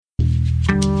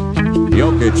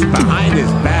Jokic behind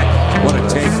his back. What a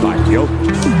take by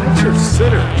Jokic. That's your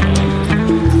sitter.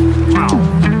 Wow.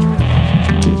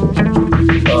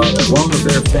 As long as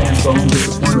their fans go home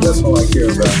disappointed, that's all I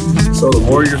care about. So the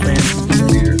Warrior fans can come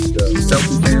in here, the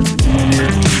Celtics fans can come in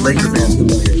here, Laker fans can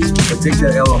come in here. But take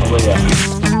that L on the way out.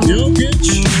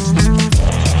 Jokic.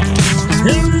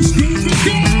 Harris goes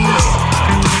again.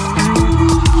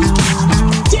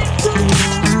 Denver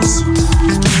wins.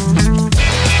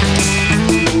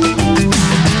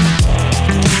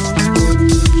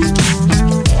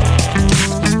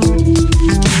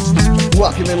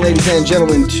 Welcome in, ladies and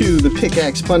gentlemen, to the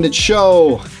Pickaxe Pundit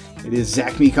Show. It is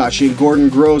Zach Mikosh and Gordon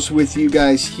Gross with you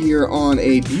guys here on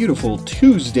a beautiful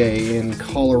Tuesday in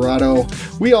Colorado.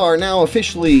 We are now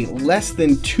officially less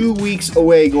than 2 weeks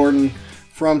away, Gordon,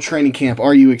 from training camp.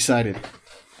 Are you excited?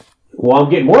 Well,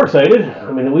 I'm getting more excited.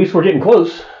 I mean, at least we're getting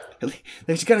close.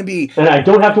 There's going to be... And I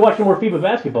don't have to watch any more FIBA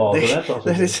basketball, so that's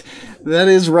awesome. That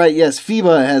is right, yes.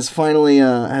 FIBA has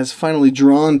finally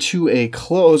drawn to a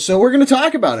close, so we're going to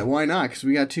talk about it. Why not? Because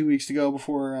we got 2 weeks to go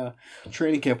before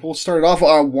training camp. We'll start it off.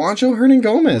 Juancho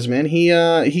Hernangomez, man,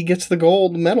 he gets the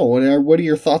gold medal. What are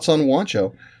your thoughts on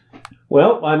Juancho?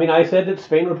 Well, I mean, I said that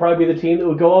Spain would probably be the team that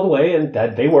would go all the way, and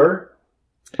that they were.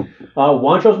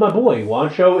 Juancho's my boy.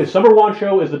 Summer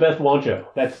Juancho is the best Juancho.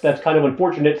 That's kind of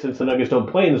unfortunate since the Nuggets don't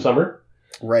play in the summer.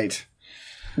 Right.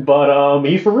 But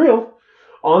he's for real.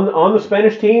 On the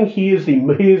Spanish team, he is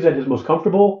at his most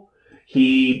comfortable.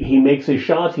 He makes his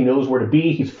shots. He knows where to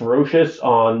be. He's ferocious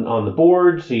on the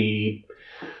boards. You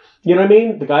know what I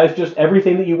mean? The guy's just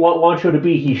everything that you want Juancho to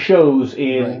be. He shows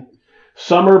in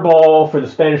summer ball for the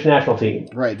Spanish national team.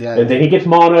 Right. Yeah. And then he gets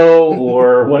mono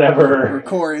or whatever. Or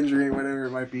core injury, whatever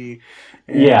it might be.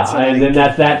 And then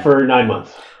that's that for 9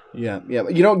 months. Yeah.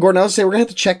 You know, Gordon, I would say we're going to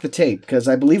have to check the tape because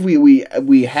I believe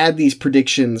we had these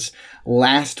predictions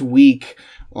last week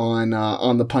on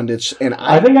the pundits, and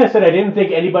I think I said I didn't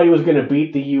think anybody was going to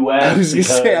beat the U.S. I was going to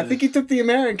say I think he took the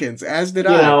Americans, as did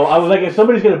I. You know, I was like, if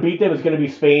somebody's going to beat them, it's going to be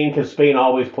Spain because Spain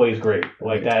always plays great.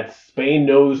 Like Spain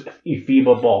knows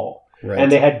FIBA ball. Right.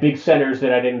 And they had big centers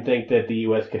that I didn't think that the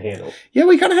U.S. could handle. Yeah,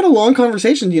 we kind of had a long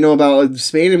conversation, you know, about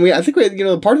Spain, and I think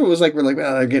part of it was like we're like,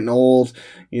 well, they're getting old,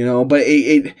 you know. But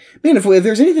man, if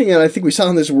there's anything that I think we saw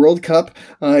in this World Cup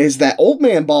is that old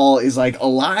man ball is like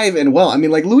alive and well. I mean,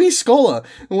 like Luis Scola,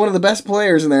 one of the best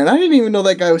players in there, and I didn't even know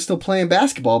that guy was still playing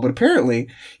basketball, but apparently,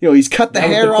 you know, he's cut the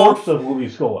hair off. That was the corpse of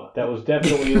Luis Scola. That was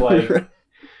definitely like.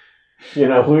 You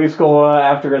know, Luis Scola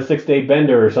after a 6-day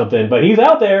bender or something. But he's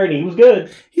out there, and he was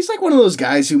good. He's like one of those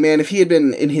guys who, man, if he had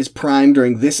been in his prime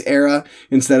during this era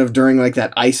instead of during, like,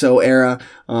 that ISO era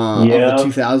of the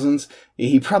 2000s,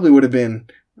 he probably would have been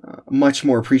much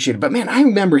more appreciated. But, man, I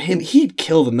remember him. He'd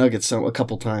kill the Nuggets a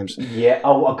couple times. Yeah,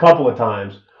 a couple of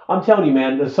times. I'm telling you,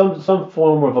 man, some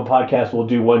form of a podcast we'll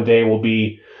do one day will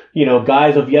be, you know,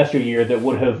 guys of yesteryear that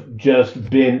would have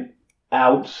just been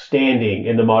outstanding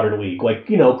in the modern league, like,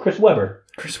 you know, Chris Webber,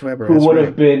 who would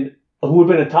have been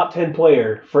a top 10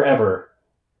 player forever,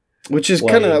 which is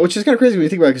kind of crazy when you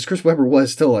think about it, because Chris Webber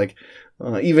was still like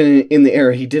even in the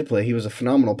era he did play, he was a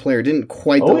phenomenal player. Didn't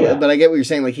quite, but I get what you're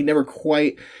saying. Like he never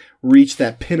quite reached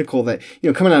that pinnacle that, you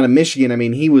know, coming out of Michigan. I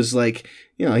mean, he was like,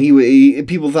 you know, he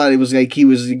people thought it was like he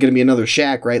was going to be another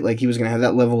Shaq, right? Like he was going to have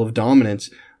that level of dominance,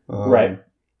 right?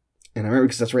 And I remember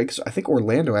because that's right, because I think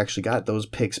Orlando actually got those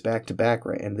picks back to back,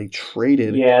 right? And they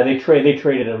traded. Yeah, they traded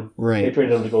him. Right. They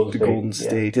traded him to Golden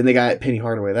State. And they got Penny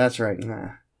Hardaway. That's right.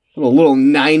 Little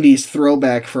 90s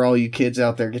throwback for all you kids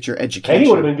out there. Get your education. Penny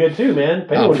would have been good too, man.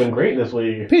 Penny would have been great in this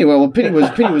league. Penny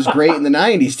was great in the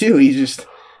 90s too. He's just,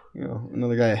 you know,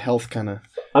 another guy of health kind of.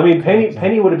 I mean,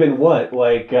 Penny would have been what?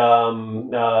 Like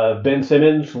Ben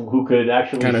Simmons, who could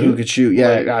actually shoot. Who could shoot.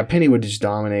 Yeah, Penny would just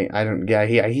dominate.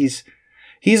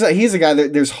 He's a guy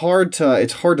that it's hard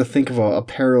to think of a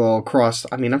parallel across.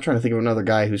 I mean, I'm trying to think of another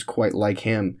guy who's quite like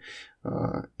him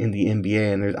in the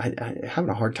NBA, and I'm having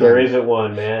a hard time. There isn't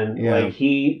one, man. Yeah. Like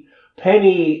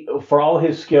Penny, for all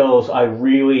his skills,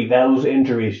 those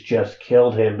injuries just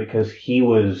killed him because he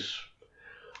was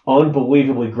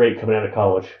unbelievably great coming out of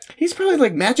college. He's probably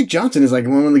like Magic Johnson is like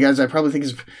one of the guys I probably think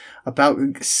is about.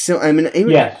 I mean,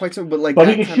 not quite so, but like. But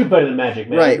he can shoot better than Magic,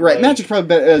 man. Right. Like, Magic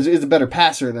probably is a better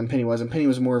passer than Penny was, and Penny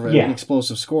was more of an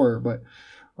explosive scorer. But,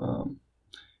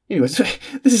 anyways,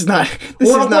 this is not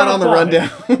on the rundown.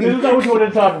 This is not what you wanted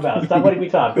to talk about. Stop letting me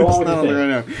talk. Go on with your thing.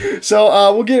 Rundown.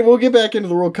 So we'll get back into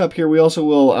the World Cup here. We also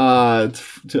will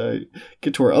to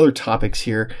get to our other topics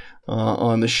here.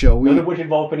 on the show. None of which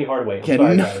involve Penny Hardaway. I'm Yeah,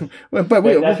 sorry, no, guys. but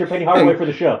wait, That's your Penny Hardaway for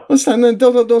the show. let's not,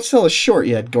 don't sell us short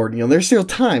yet, Gordon. There's still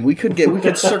time. We could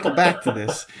circle back to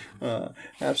this.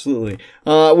 Absolutely.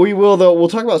 We will though. We'll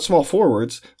talk about small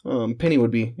forwards. Penny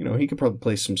would be, he could probably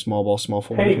play some small ball, small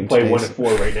forward. Penny can play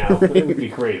 1-4 right now. It would be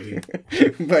crazy.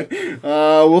 But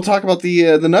we'll talk about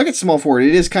the Nuggets small forward.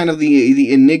 It is kind of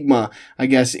the enigma, I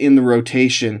guess, in the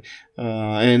rotation.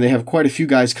 And they have quite a few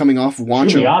guys coming off Too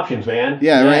many Juancho. options, man.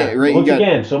 Yeah, right. Once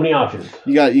again, so many options.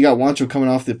 You got Juancho coming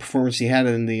off the performance he had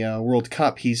in the World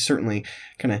Cup. He's certainly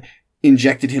kind of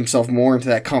injected himself more into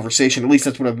that conversation. At least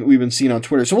that's what we've been seeing on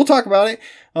Twitter. So we'll talk about it,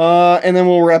 and then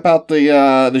we'll wrap out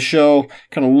the show.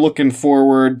 Kind of looking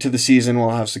forward to the season. We'll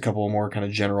have a couple more kind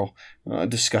of general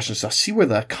discussion stuff. See where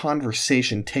the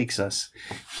conversation takes us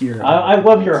here. I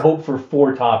love your hope for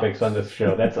 4 topics on this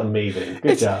show. That's amazing.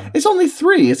 Good job. It's only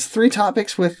 3. It's 3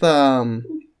 topics with 2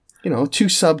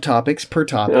 subtopics per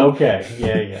topic. Okay.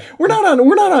 Yeah. We're not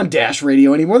on Dash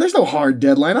Radio anymore. There's no hard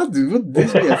deadline.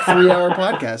 This will be a 3-hour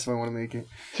podcast if I want to make it.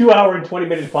 2 hour and 20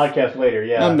 minutes podcast later.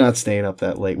 Yeah. I'm not staying up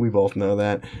that late. We both know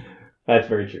that. That's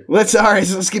very true. Let's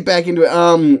get back into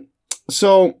it.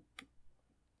 So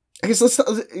I guess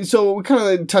so we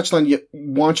kind of touched on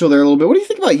Juancho there a little bit. What do you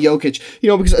think about Jokic?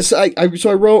 Because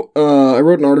I wrote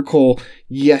an article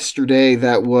yesterday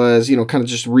that was, kind of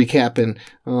just recapping,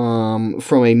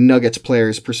 from a Nuggets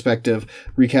player's perspective,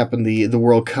 recapping the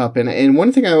World Cup. And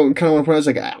one thing I kind of want to point out is,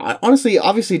 like, honestly,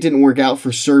 obviously it didn't work out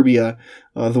for Serbia,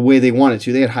 the way they wanted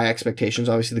to. They had high expectations.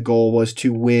 Obviously the goal was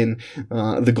to win,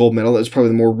 the gold medal. That was probably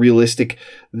the more realistic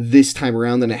this time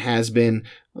around than it has been,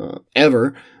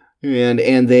 ever.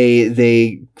 And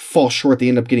they fall short. They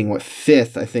end up getting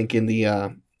 5th, I think, in the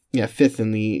 5th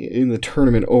in the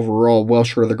tournament overall, well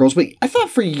short of their goals. But I thought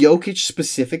for Jokic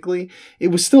specifically, it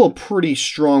was still a pretty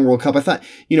strong World Cup. I thought,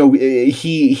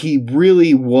 he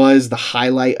really was the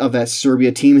highlight of that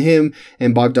Serbia team. Him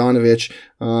and Bogdanovic.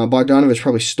 Bogdanovic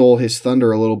probably stole his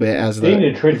thunder a little bit They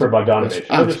need to trade for Bogdanovic.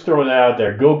 I'm just throwing that out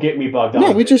there. Go get me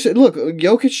Bogdanovic. No,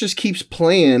 Jokic just keeps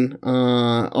playing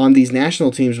on these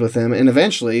national teams with him, and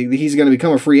eventually he's going to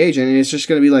become a free agent, and it's just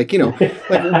going to be like,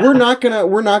 we're not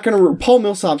gonna. Paul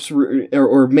Millsap's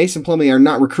or Mason Plumlee are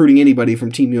not recruiting anybody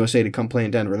from Team USA to come play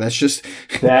in Denver. That is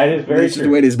very true. The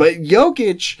way it is. But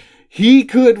Jokic, he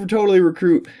could totally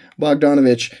recruit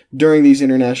Bogdanovic during these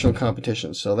international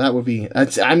competitions. So that would be,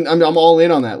 I'm all in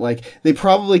on that. Like, they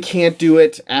probably can't do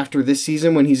it after this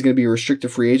season when he's going to be a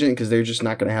restricted free agent because they're just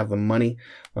not going to have the money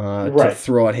to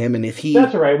throw at him. And if he...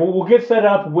 That's all right. Well, we'll get set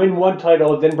up, win one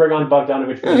title, then bring on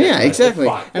Bogdanovic. Oh, yeah, exactly.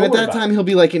 And at that time, he'll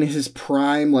be like in his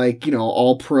prime, like,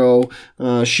 all-pro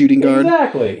shooting guard.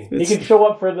 Exactly. He can show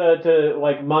up for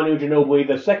to Manu Ginobili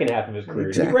the second half of his career.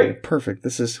 Exactly. Great. Perfect.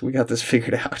 We got this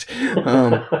figured out.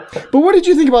 But what did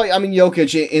you think about,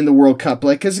 Jokic in the World Cup?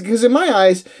 Like, because in my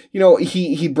eyes,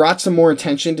 he brought some more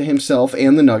attention to himself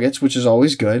and the Nuggets, which is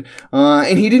always good.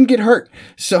 And he didn't get hurt.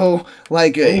 So,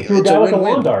 like, he threw a guy with a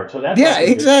lawn dart, so that's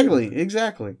exactly.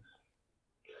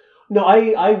 No,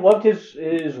 I loved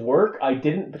his work. I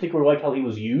didn't particularly like how he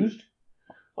was used.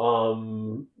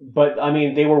 But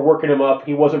they were working him up.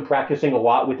 He wasn't practicing a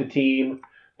lot with the team.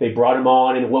 They brought him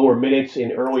on in lower minutes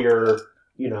in earlier,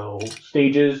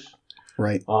 stages.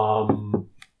 Right.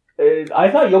 I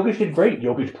thought Jokic did great.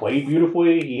 Jokic played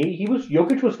beautifully.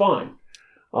 Jokic was fine.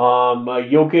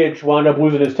 Jokic wound up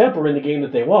losing his temper in the game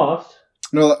that they lost.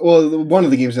 No, well, one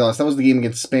of the games they lost, that was the game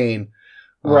against Spain.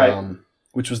 Right.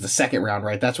 Which was the second round,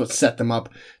 right? That's what set them up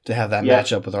to have that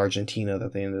matchup with Argentina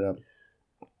that they ended up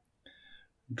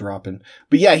dropping.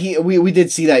 But yeah, we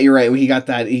did see that. You're right. He got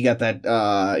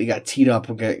teed up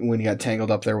when he got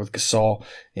tangled up there with Gasol,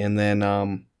 and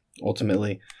then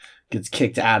ultimately gets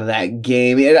kicked out of that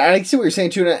game. And I see what you're saying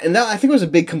too, and that I think was a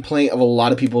big complaint of a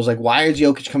lot of people. Is like, why is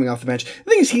Jokic coming off the bench?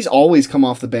 The thing is, he's always come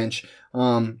off the bench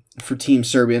for Team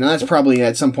Serbia, and that's probably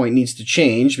at some point needs to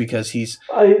change because he's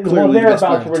clearly the best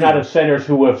player on the we're team. not of centers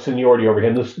who have seniority over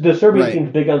him. The Serbian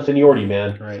team's big on seniority,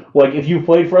 man. Right. Like, if you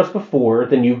played for us before,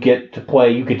 then you get to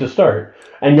play, you get to start.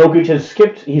 And Jokic has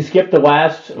skipped the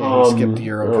last... he skipped the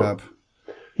Euro Cup.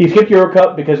 He skipped Euro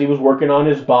Cup because he was working on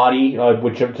his body,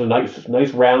 which is a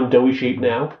nice round, doughy shape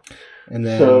now. And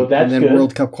then, good.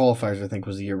 World Cup qualifiers, I think,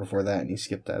 was the year before that, and he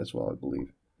skipped that as well, I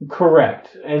believe.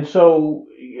 Correct. And so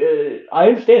I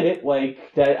understand it, like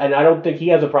that, and I don't think he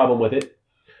has a problem with it.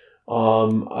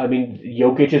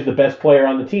 Jokic is the best player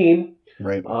on the team,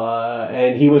 right?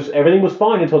 And everything was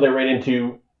fine until they ran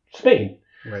into Spain,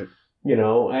 right?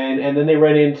 And then they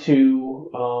ran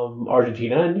into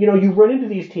Argentina, and you run into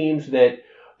these teams that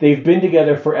they've been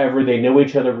together forever, they know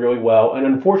each other really well, and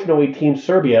unfortunately, Team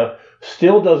Serbia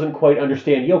still doesn't quite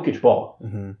understand Jokic ball.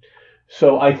 Mm-hmm.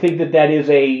 So I think that is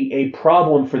a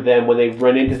problem for them when they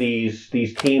run into these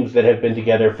teams that have been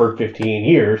together for 15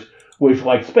 years, which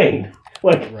like Spain,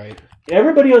 like Right.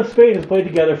 everybody on Spain has played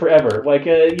together forever. Like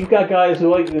you've got guys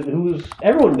who's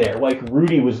everyone there. Like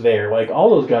Rudy was there. Like all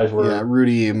those guys were. Yeah,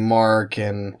 Rudy and Mark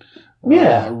and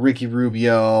Yeah. Ricky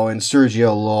Rubio and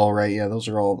Sergio Llull, right? Yeah, those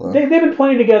are all the... They've been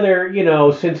playing together,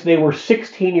 since they were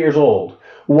 16 years old.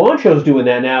 Juancho's doing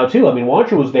that now too. I mean,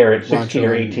 Juancho was there at 16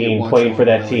 or 18 playing for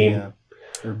that team. Yeah.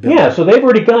 Yeah, so they've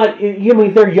already got.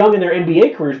 They're young in their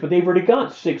NBA careers, but they've already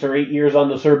got 6 or 8 years on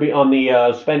the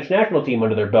Spanish national team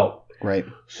under their belt. Right.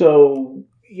 So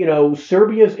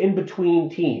Serbia's in between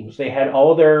teams. They had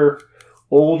all their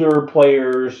older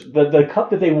players. The cup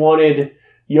that they wanted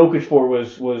Jokic for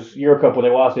was Eurocup when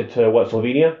they lost it to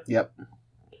Slovenia. Yep.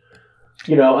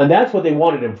 And that's what they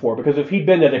wanted him for, because if he'd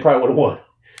been there, they probably would have won.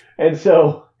 And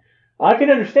so I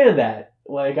can understand that.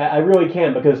 Like I really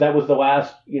can, because that was the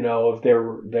last, of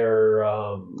their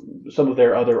some of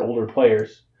their other older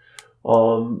players.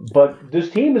 But this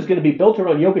team is going to be built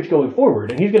around Jokic going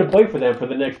forward, and he's going to play for them for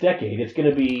the next decade. It's going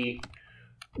to be,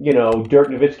 Dirk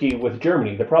Nowitzki with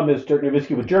Germany. The problem is Dirk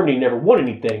Nowitzki with Germany never won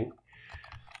anything,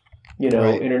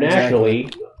 Right, internationally,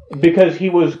 because he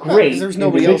was great. There's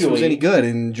nobody else who was any good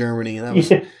in Germany, and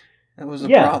that was the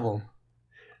problem.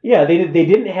 Yeah, they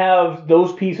didn't have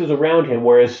those pieces around him,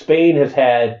 whereas Spain has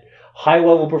had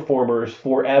high-level performers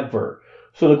forever.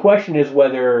 So the question is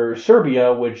whether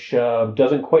Serbia, which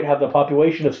doesn't quite have the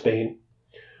population of Spain,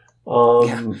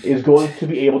 is going to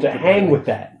be able to hang with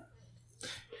that.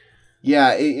 Yeah,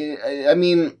 I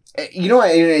mean,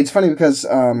 it's funny because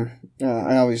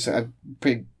I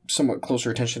pay somewhat closer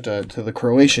attention to the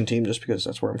Croatian team just because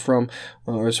that's where I'm from,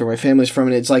 or that's where my family's from,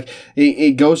 and it's like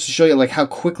it goes to show you like how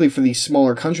quickly for these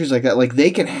smaller countries like that, like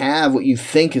they can have what you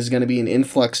think is going to be an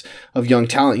influx of young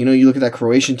talent. You look at that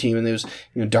Croatian team, and there's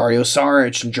Dario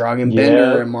Saric and Dragan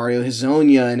Bender and Mario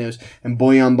Hezonja and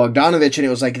Bojan Bogdanovic, and it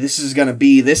was like this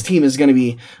team is going to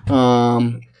be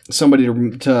somebody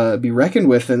to be reckoned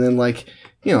with, and then like.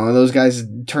 Those guys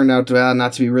turned out to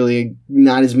not to be really,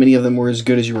 not as many of them were as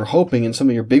good as you were hoping. And some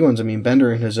of your big ones, I mean,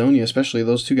 Bender and Hezonja, especially,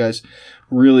 those two guys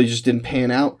really just didn't pan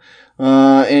out.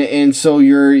 And so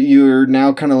you're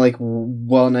now kind of like,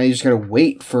 well, now you just got to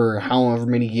wait for however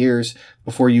many years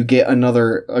before you get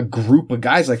a group of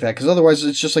guys like that. Because otherwise,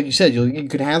 it's just like you said, you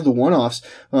could have the one-offs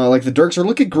like the Dirks, or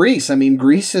look at Greece. I mean,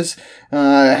 Greece has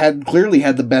clearly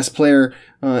had the best player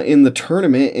in the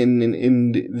tournament,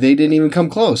 and they didn't even come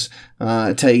close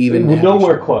to even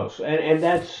nowhere close. And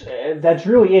that's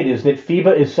really it. Is that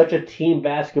FIBA is such a team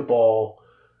basketball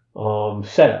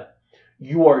setup.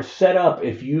 You are set up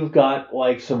if you've got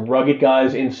like some rugged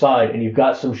guys inside, and you've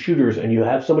got some shooters, and you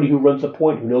have somebody who runs the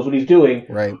point, who knows what he's doing.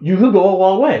 Right. You can go a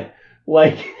long way.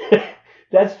 Like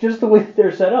that's just the way that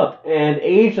they're set up, and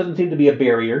age doesn't seem to be a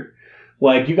barrier.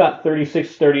 Like, you got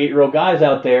 36, 38-year-old guys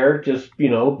out there just,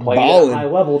 playing at a high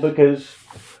level because,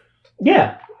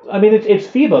 yeah. I mean, it's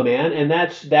FIBA, man, and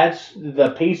that's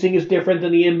the pacing is different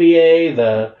than the NBA.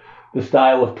 The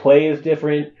style of play is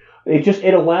different.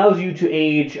 It allows you to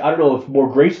age, I don't know if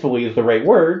more gracefully is the right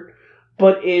word,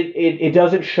 but it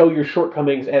doesn't show your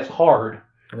shortcomings as hard.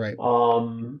 Right.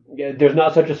 There's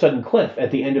not such a sudden cliff at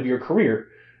the end of your career.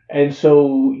 And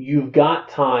so you've got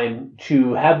time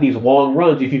to have these long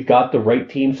runs if you've got the right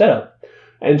team set up.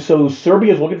 And so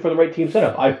Serbia's looking for the right team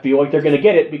setup. I feel like they're going to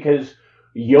get it because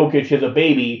Jokic is a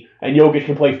baby, and Jokic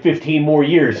can play 15 more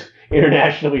years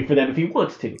internationally for them if he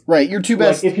wants to. Right. Your two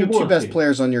best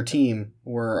players on your team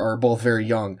are both very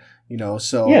young.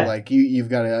 So like they've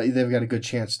got a good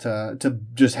chance to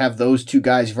just have those two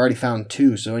guys. You've already found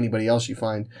two, so anybody else you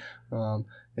find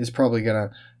is probably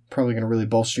gonna really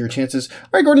bolster your chances. All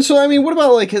right, Gordon. So, I mean, what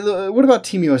about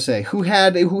Team USA? Who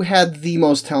had the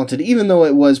most talented? Even though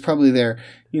it was probably their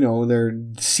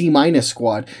C-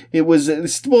 squad, it was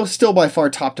still by far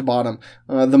top to bottom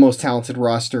the most talented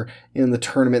roster in the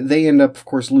tournament. They end up, of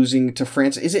course, losing to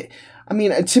France. Is it? I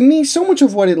mean, to me, so much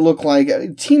of what it looked like,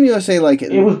 Team USA, like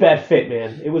it was bad fit,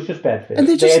 man. It was just bad fit. And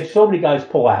they had so many guys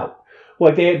pull out.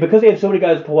 Because they had so many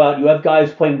guys pull out, you have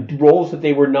guys playing roles that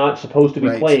they were not supposed to be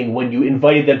playing when you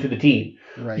invited them to the team.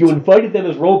 Right. You invited them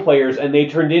as role players, and they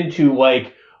turned into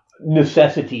like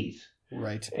necessities.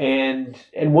 Right. And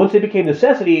once they became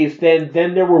necessities, then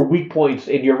there were weak points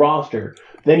in your roster.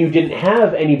 Then you didn't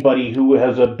have anybody who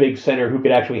has a big center who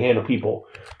could actually handle people.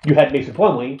 You had Mason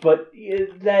Plumlee, but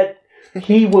that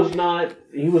he was not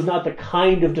the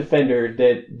kind of defender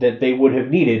that they would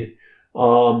have needed.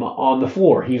 On the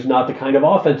floor. He's not the kind of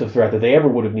offensive threat that they ever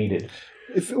would have needed.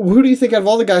 Who do you think, out of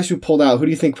all the guys who pulled out, who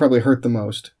do you think probably hurt the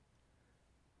most?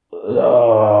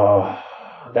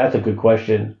 That's a good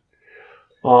question.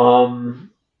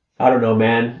 I don't know,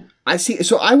 man. I see.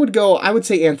 So I would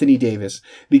say Anthony Davis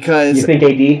because You think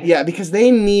AD? yeah, because they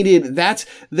needed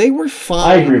they were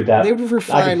fine. I agree with that. They were I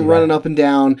fine can see running that. up and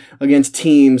down against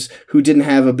teams who didn't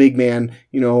have a big man.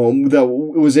 You know, that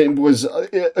was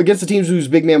against the teams whose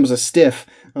big man was a stiff.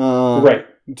 Right.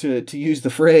 To use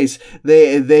the phrase,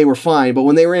 they were fine. But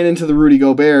when they ran into the Rudy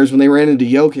Goberts, when they ran into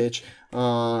Jokic,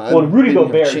 Well, Rudy they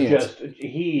didn't have a Gobert chance.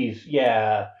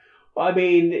 yeah. I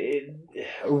mean,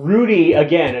 Rudy,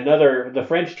 again, the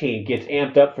French team gets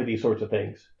amped up for these sorts of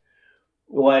things.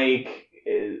 Like,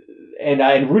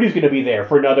 and Rudy's going to be there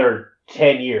for another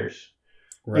 10 years,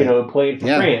 Right. playing for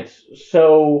Yeah. France.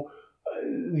 So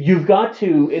you've got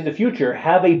to, in the future,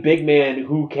 have a big man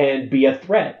who can be a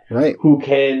threat, Right. who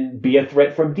can be a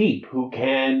threat from deep, who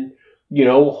can,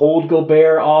 hold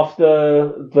Gobert off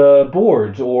the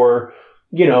boards or,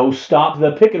 stop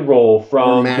the pick and roll from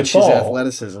Or match his Gasol.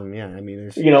 athleticism. Yeah, I mean,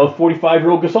 there's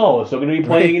 45-year-old Gasol is still going to be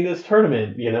playing Right. in this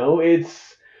tournament.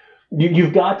 It's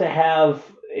you've got to have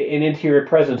an interior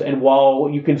presence. And while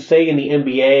you can say in the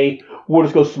NBA, we'll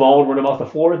just go small and run them off the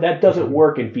floor, that doesn't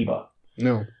work in FIBA.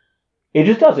 no. It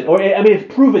just doesn't. Or I mean,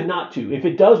 it's proven not to. If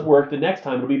it does work, the next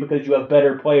time it'll be because you have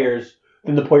better players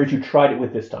than the players you tried it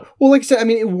with this time. Well, like I said, I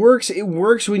mean, it works. It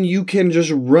works when you can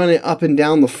just run it up and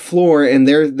down the floor, and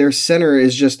their center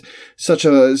is just such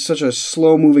a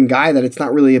slow moving guy that it's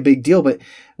not really a big deal. But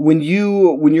when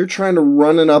you're trying to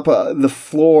run it up the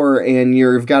floor, and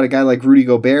you've got a guy like Rudy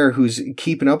Gobert who's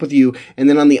keeping up with you, and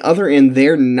then on the other end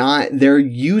they're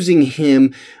using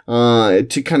him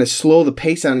to kind of slow the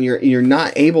pace down, and you're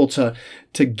not able to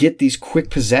get these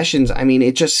quick possessions. I mean,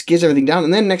 it just skids everything down.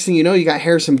 And then next thing you know, you got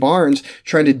Harrison Barnes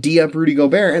trying to D up Rudy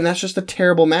Gobert, and that's just a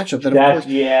terrible matchup. That, of course,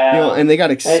 and they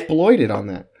got exploited on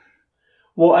that.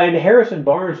 Well, and Harrison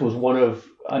Barnes was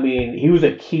he was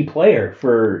a key player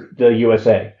for the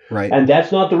USA. Right. And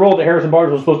that's not the role that Harrison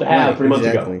Barnes was supposed to have 3 months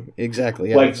ago. Exactly.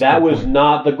 Yeah, Like, that's a that good was point.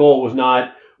 not the goal, was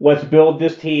not, let's build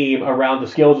this team around the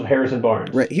skills of Harrison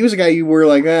Barnes. Right. He was a guy you were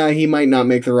like, he might not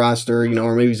make the roster,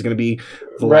 or maybe he's going to be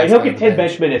the Right, last he'll guy get on 10 the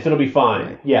bench minutes, it'll be fine.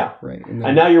 Right. Yeah. Right.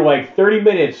 And now you're like 30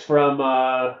 minutes from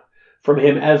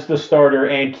him as the starter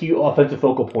and key offensive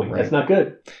focal point. Right. That's not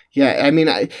good. Yeah, I mean,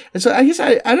 I guess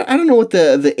I don't know what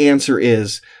the answer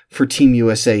is for Team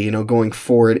USA, going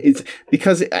forward. It's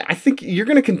because I think you're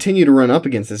going to continue to run up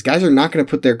against this. Guys are not going to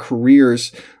put their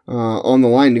careers on the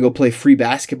line to go play free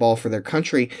basketball for their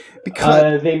country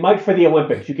because They might for the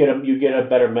Olympics. You get a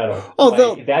better medal.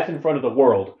 Oh, that's in front of the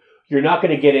world. You're not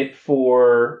going to get it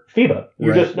for FIBA.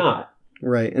 You're Right. just not.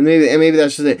 right, and maybe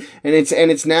that's just it. And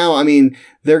it's now. I mean,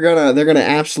 they're gonna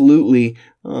absolutely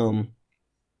probably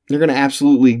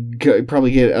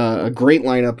get a great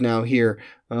lineup now here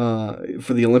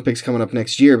for the Olympics coming up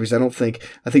next year, because I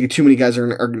think too many guys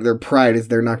are their pride is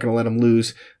they're not going to let them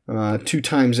lose 2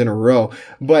 times in a row.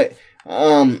 But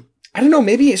I don't know.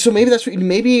 Maybe that's what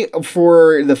maybe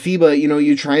for the FIBA,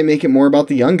 you try and make it more about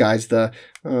the young guys, the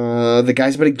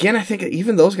guys. But again, I think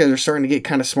even those guys are starting to get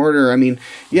kind of smarter. I mean,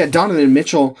 yeah, Donovan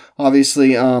Mitchell,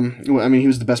 obviously. He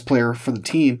was the best player for the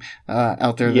team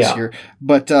out there this year.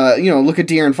 But look at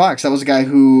De'Aaron Fox. That was a guy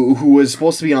who was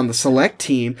supposed to be on the select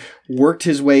team, worked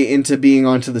his way into being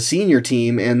onto the senior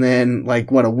team, and then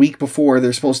a week before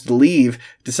they're supposed to leave,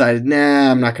 decided,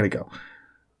 nah, I'm not going to go.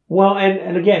 Well,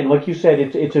 and again, like you said,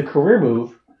 it's a career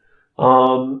move.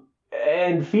 And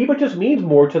FIBA just means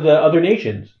more to the other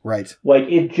nations. Right. Like,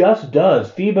 it just does.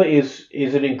 FIBA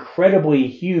is an incredibly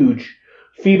huge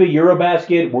FIBA,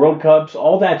 Eurobasket, World Cups,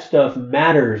 all that stuff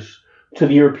matters to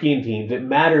the European teams. It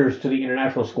matters to the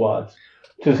international squads,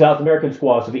 to the South American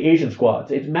squads, to the Asian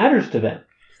squads. It matters to them.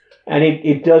 And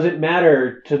it doesn't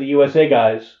matter to the USA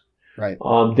guys. Right.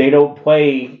 They don't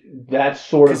play that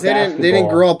sort of basketball. They didn't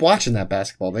grow up watching that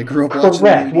basketball. They grew up watching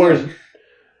Correct. the NBA.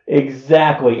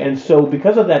 Exactly. And so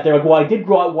because of that, they're like, well, I did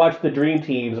grow up watch the Dream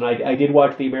Teams, and I did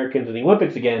watch the Americans in the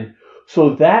Olympics again,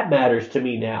 so that matters to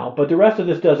me now, but the rest of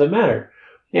this doesn't matter.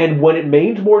 And when it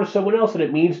means more to someone else than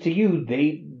it means to you,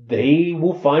 they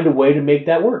will find a way to make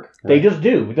that work. Right. They just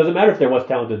do. It doesn't matter if they're less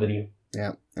talented than you.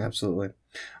 Yeah, absolutely.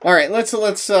 All right, let's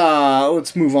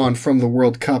move on from the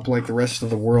World Cup like the rest of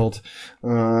the world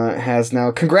has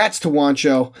now. Congrats to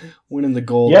Juancho winning the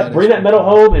gold. Yep, bring that medal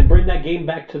home and bring that game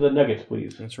back to the Nuggets,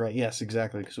 please. That's right. Yes,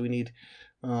 exactly. Because we need.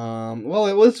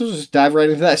 Let's just dive right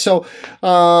into that. So,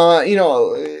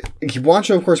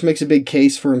 Juancho, of course, makes a big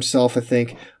case for himself, I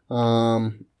think,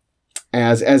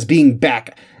 as being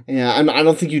back. Yeah, I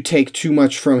don't think you take too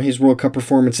much from his World Cup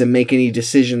performance and make any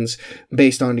decisions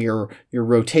based on your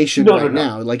rotation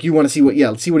now. Like, you want to see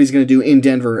let's see what he's going to do in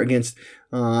Denver against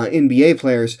NBA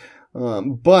players.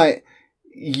 But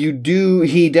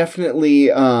he definitely,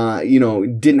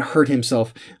 didn't hurt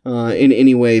himself in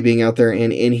any way being out there,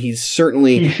 and he's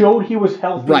certainly... He showed he was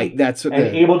healthy, right, that's what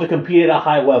able to compete at a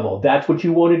high level. That's what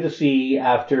you wanted to see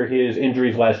after his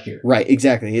injuries last year. Right,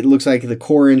 exactly. It looks like the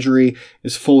core injury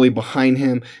is fully behind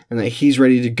him, and that he's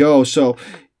ready to go. So,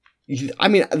 I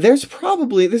mean, there's got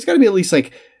to be at least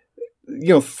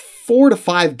 4 to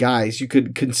 5 guys you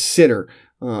could consider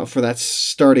for that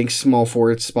starting small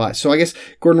forward spot. So I guess,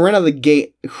 Gordon, right out of the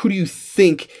gate, who do you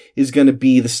think is going to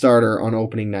be the starter on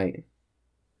opening night?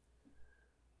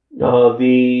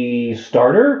 The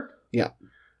starter? Yeah.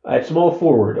 At small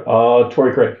forward,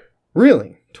 Torrey Craig.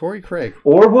 Really? Torrey Craig.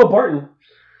 Or Will Barton.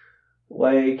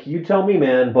 You tell me,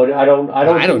 man, but I don't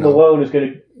think Malone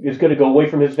is gonna go away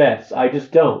from his vets. I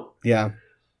just don't. Yeah.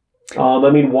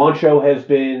 Wancho has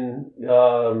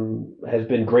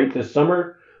been great this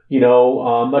summer.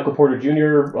 Michael Porter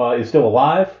Jr. Is still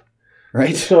alive.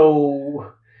 Right.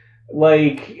 So,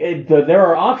 there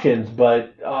are options,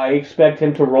 but I expect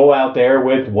him to roll out there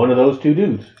with one of those two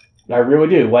dudes. I really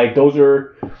do. Those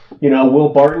are, Will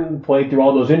Barton played through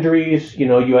all those injuries.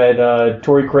 You had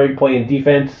Torrey Craig playing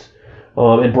defense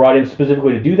and brought in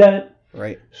specifically to do that.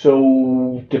 Right.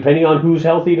 So, depending on who's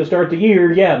healthy to start the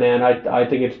year, yeah, man, I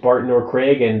think it's Barton or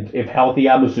Craig, and if healthy,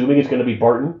 I'm assuming it's going to be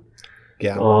Barton.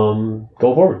 Yeah. Go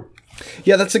forward.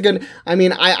 Yeah, that's a good... I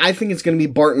think it's going to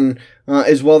be Barton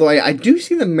as well, though I do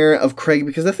see the merit of Craig,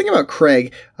 because the thing about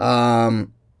Craig,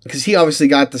 because he obviously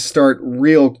got the start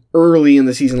real early in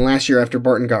the season last year after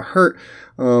Barton got hurt.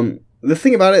 The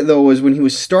thing about it, though, was when he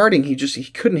was starting, he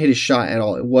couldn't hit his shot at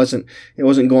all. It wasn't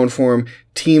going for him.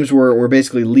 Teams were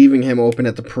basically leaving him open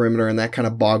at the perimeter, and that kind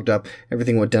of bogged up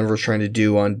everything what Denver was trying to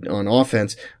do on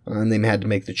offense, and they had to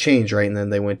make the change, right? And then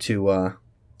they went to...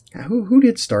 Who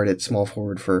did start at small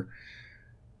forward for...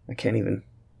 I can't even...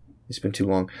 It's been too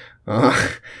long.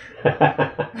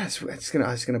 It's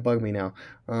gonna bug me now.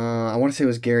 I want to say it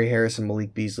was Gary Harris and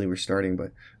Malik Beasley were starting,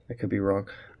 but I could be wrong.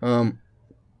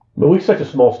 Malik's such a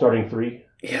small starting three.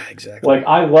 Yeah, exactly.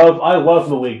 I love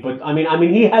Malik, but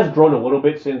he has grown a little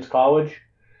bit since college.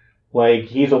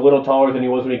 He's a little taller than he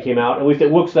was when he came out. At least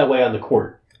it looks that way on the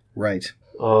court. Right.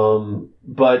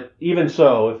 But even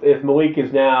so, if Malik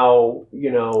is now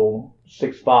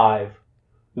 6'5",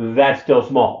 that's still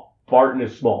small. Barton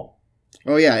is small.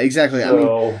 Oh yeah, exactly.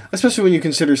 So, especially when you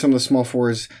consider some of the small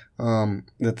forwards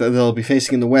that they'll be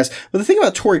facing in the West. But the thing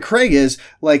about Torrey Craig is,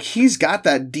 he's got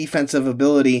that defensive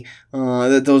ability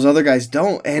that those other guys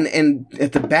don't. And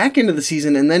at the back end of the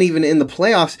season, and then even in the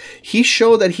playoffs, he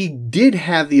showed that he did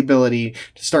have the ability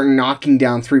to start knocking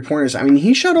down 3-pointers.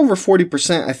 He shot over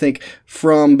 40%, I think,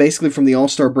 from the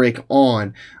All-Star break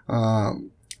on.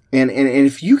 And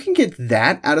if you can get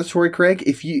that out of Torrey Craig,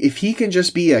 if he can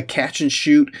just be a catch and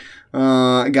shoot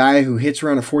guy who hits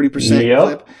around a 40%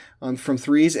 clip from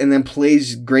threes and then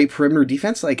plays great perimeter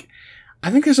defense, I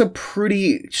think there's a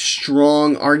pretty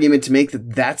strong argument to make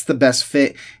that that's the best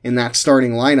fit in that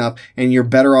starting lineup, and you're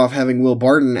better off having Will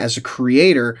Barton as a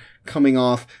creator coming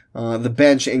off the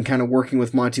bench and kind of working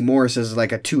with Monty Morris as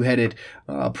a two-headed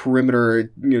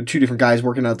perimeter, two different guys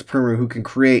working out the perimeter who can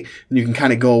create, and you can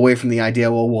kind of go away from the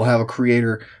idea, well, we'll have a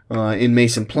creator in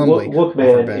Mason Plumlee. Look,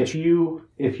 man,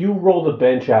 if you roll the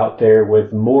bench out there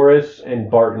with Morris and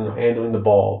Barton handling the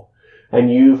ball,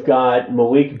 and you've got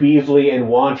Malik Beasley and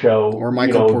Wancho, or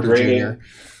Michael Porter Jr.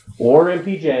 or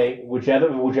MPJ,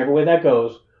 whichever way that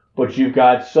goes, but you've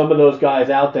got some of those guys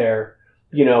out there,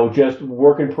 just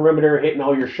working perimeter, hitting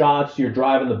all your shots, you're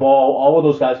driving the ball. All of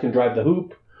those guys can drive the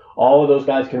hoop. All of those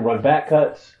guys can run back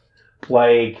cuts.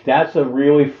 That's a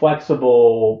really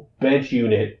flexible bench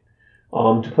unit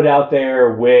to put out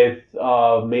there with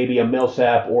maybe a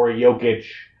Millsap or a Jokic,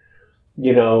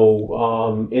 in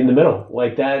the middle.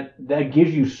 That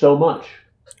gives you so much.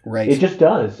 Right. It just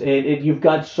does. You've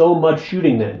got so much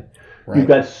shooting then. Right. You've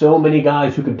got so many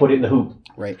guys who can put it in the hoop.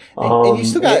 Right. And you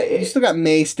still got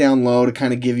Mace down low to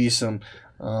kind of give you some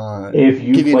if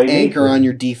you give you an anchor on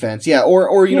your defense. Yeah,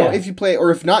 or if you play,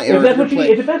 or if not, or if you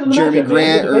play Jeremy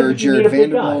Grant or Jared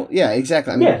Vanderbilt. Yeah,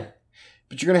 exactly.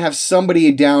 But you're going to have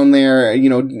somebody down there,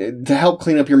 to help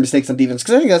clean up your mistakes on defense.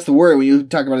 Because I think that's the worry when you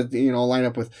talk about it, a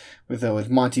lineup with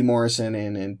Monty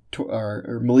Morrison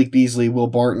or Malik Beasley, Will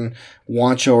Barton,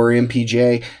 Wancho, or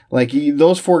MPJ.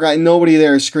 Those four guys, nobody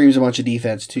there screams a bunch of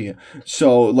defense to you.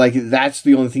 So, that's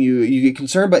the only thing you get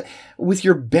concerned. But with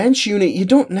your bench unit, you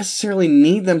don't necessarily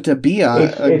need them to be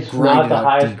it's not the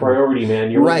highest priority,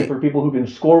 man. You're looking for people who can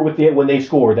score with it when they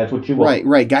score. That's what you want.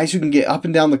 Right. Guys who can get up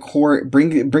and down the court,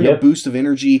 bring a boost of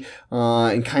energy,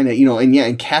 and kind of,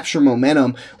 and capture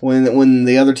momentum when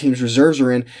the other team's reserves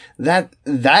are in.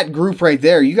 That group group right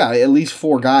there, you got at least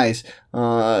 4 guys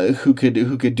who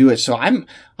could do it. So I'm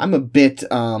a bit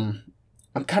I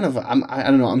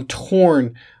don't know, I'm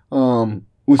torn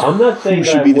with I'm not saying who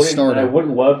that should be the starter. I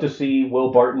wouldn't love to see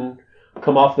Will Barton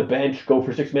come off the bench, go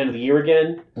for 6 Man of the Year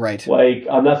again. Right. Like,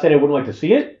 I'm not saying I wouldn't like to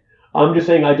see it. I'm just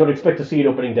saying I don't expect to see it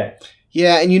opening day.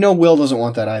 Yeah, and Will doesn't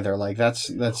want that either. Like that's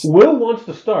Will wants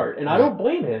to start, and I don't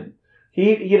blame him.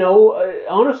 He,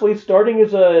 honestly, starting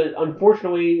is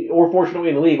unfortunately or fortunately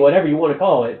in the league, whatever you want to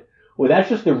call it. Well, that's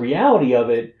just the reality of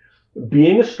it.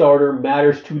 Being a starter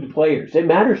matters to the players. It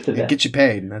matters to them. It gets you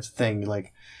paid, and that's the thing.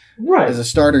 Like, right. As a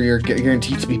starter, you're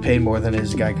guaranteed to be paid more than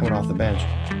as a guy coming off the bench.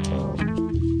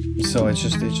 So it's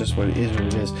just what it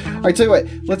is. All right, tell you what.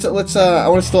 Let's I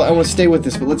want to stay with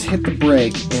this, but let's hit the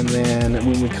break, and then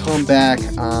when we come back,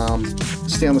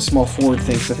 stay on the small forward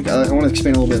thing. So I think I want to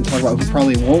expand a little bit and talk about who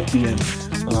probably won't be in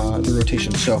the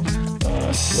rotation. So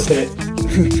stick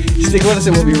with us,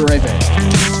 and we'll be right back.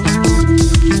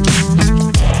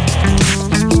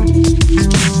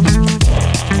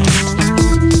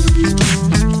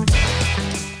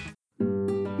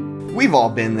 We've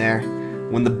all been there.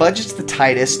 When the budget's the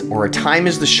tightest or a time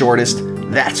is the shortest,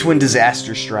 that's when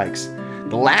disaster strikes.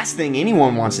 The last thing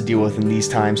anyone wants to deal with in these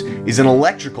times is an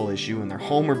electrical issue in their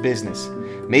home or business.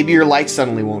 Maybe your light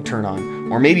suddenly won't turn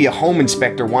on, or maybe a home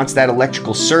inspector wants that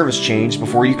electrical service changed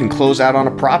before you can close out on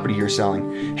a property you're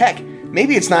selling. Heck,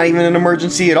 maybe it's not even an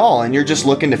emergency at all and you're just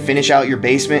looking to finish out your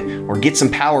basement or get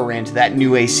some power ran to that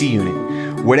new AC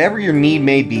unit. Whatever your need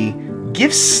may be,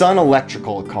 give Sun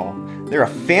Electrical a call. They're a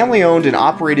family-owned and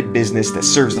operated business that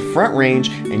serves the Front Range,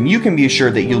 and you can be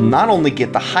assured that you'll not only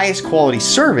get the highest quality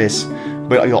service,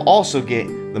 but you'll also get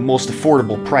the most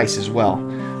affordable price as well.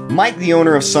 Mike, the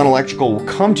owner of Sun Electrical, will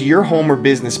come to your home or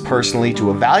business personally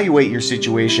to evaluate your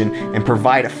situation and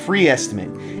provide a free estimate.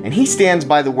 And he stands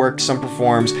by the work Sun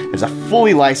performs as a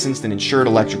fully licensed and insured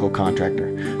electrical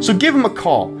contractor. So give him a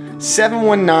call,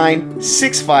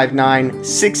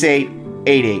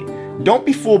 719-659-6888. Don't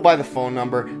be fooled by the phone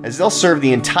number, as they'll serve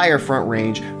the entire Front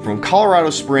Range from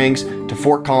Colorado Springs to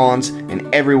Fort Collins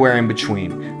and everywhere in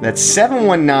between. That's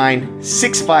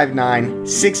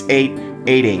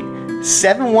 719-659-6888.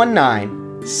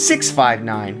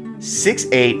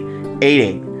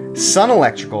 719-659-6888. Sun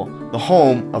Electrical, the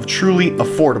home of truly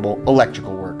affordable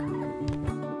electrical work.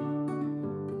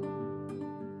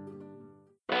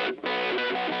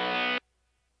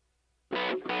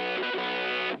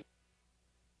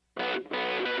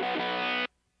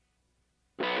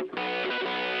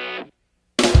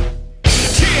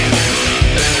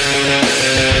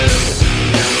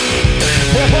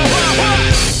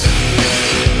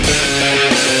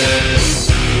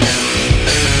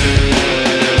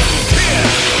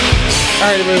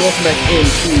 Alright, everybody, welcome back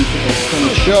into the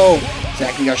Coming Show.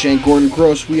 Zach Nagash and Gordon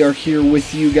Gross. We are here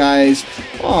with you guys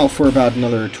for about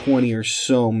another 20 or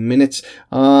so minutes.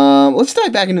 Let's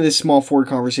dive back into this small forward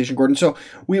conversation, Gordon. So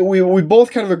we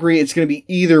both kind of agree it's going to be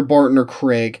either Barton or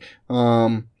Craig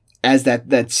as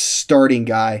that starting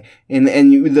guy, and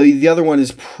the other one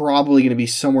is probably going to be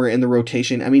somewhere in the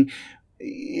rotation. I mean,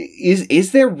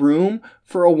 is there room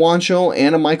for a Juancho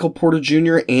and a Michael Porter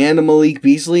Jr. and a Malik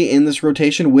Beasley in this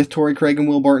rotation with Torrey Craig and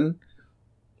Will Barton?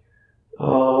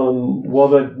 Well,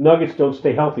 the Nuggets don't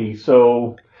stay healthy,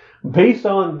 so based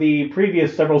on the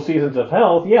previous several seasons of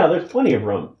health, yeah, there's plenty of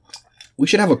room. We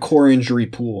should have a core injury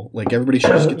pool. Like, everybody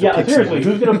should just get their picks seriously, away.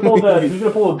 who's gonna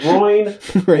pull a groin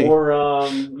Right.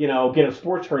 or get a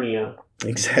sports hernia?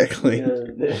 Exactly.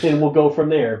 And we'll go from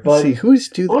there. But see who's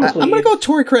do that. honestly, I'm gonna go with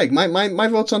Torrey Craig. My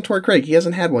vote's on Torrey Craig. He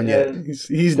hasn't had one yet.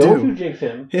 He's don't due. you jinx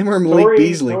him. Him or Malik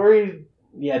Beasley. Torrey's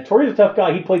a tough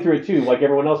guy. He played through it too, like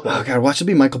everyone else does. Oh god, watch it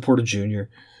be Michael Porter Jr.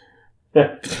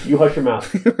 You hush your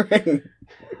mouth. Right.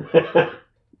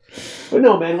 But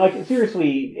no, man, like,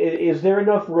 seriously, is there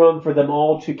enough room for them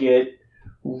all to get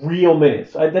real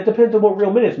minutes? That depends on what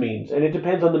real minutes means, and it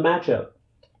depends on the matchup.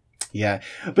 Yeah.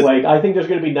 But Like, I think there's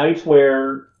going to be nights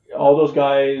where all those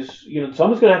guys,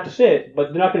 someone's going to have to sit,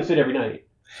 but they're not going to sit every night.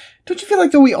 don't you feel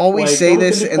like, though, we always Like, say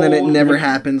those this can be and then it cold, never yeah.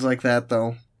 happens like that,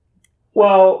 though?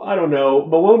 Well, I don't know.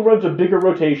 Malone runs a bigger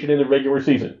rotation in the regular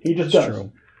season. He just That's does.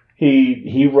 true.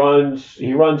 He runs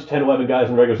 10, 11 guys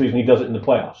in the regular season. He does it in the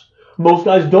playoffs. Most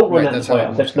guys don't run Right, that in the that's how playoffs.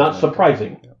 most That's not guys do it.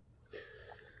 surprising.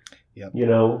 Yep.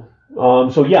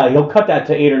 So yeah, he'll cut that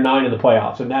to 8 or 9 in the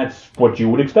playoffs, and that's what you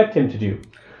would expect him to do.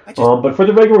 But for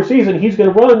the regular season, he's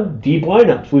going to run deep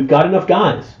lineups. We've got enough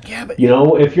guys. Yeah, but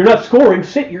If you're not scoring,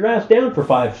 sit your ass down for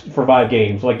five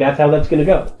games. Like, that's how that's going to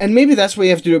go. and maybe that's what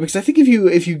you have to do, because I think if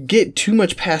you get too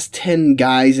much past 10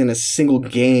 guys in a single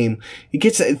game,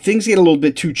 things get a little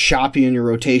bit too choppy in your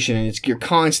rotation, and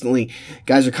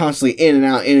guys are constantly in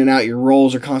and out. Your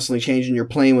roles are constantly changing. You're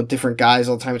playing with different guys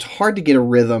all the time. It's hard to get a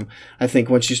rhythm, I think,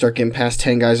 once you start getting past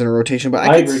 10 guys in a rotation. But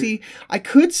I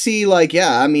could see like,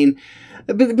 yeah, I mean.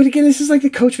 But again, this is like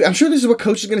the coach. I'm sure this is what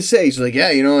coach is going to say. He's like,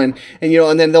 yeah, and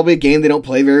then there'll be a game they don't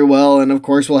play very well, and of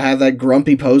course we'll have that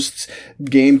grumpy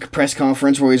post-game press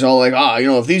conference where he's all like,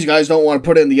 if these guys don't want to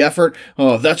put in the effort,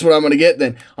 if that's what I'm going to get,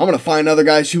 then I'm going to find other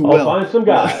guys who will. I'll find some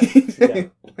guys. Yeah.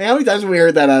 How many times have we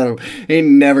heard that out of him? He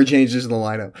never changes in the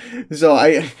lineup. So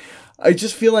I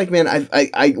just feel like, man,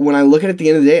 I when I look at it at the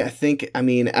end of the day, I think, I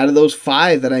mean, out of those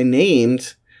 5 that I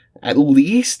named, at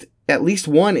least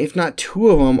one, if not 2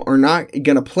 of them, are not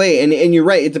going to play. And you're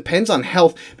right, it depends on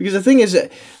health. Because the thing is,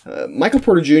 Michael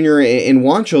Porter Jr. and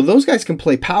Juancho, those guys can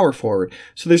play power forward.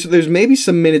 So there's maybe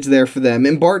some minutes there for them.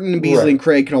 And Barton and Beasley and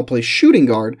Craig can all play shooting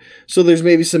guard. So there's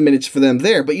maybe some minutes for them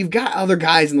there. But you've got other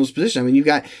guys in those positions. I mean, you've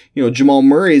got, Jamal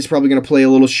Murray is probably going to play a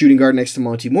little shooting guard next to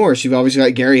Monty Morris. You've obviously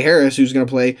got Gary Harris, who's going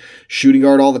to play shooting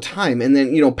guard all the time. And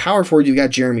then, power forward, you've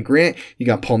got Jeremy Grant, you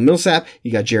got Paul Millsap,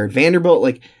 you got Jared Vanderbilt.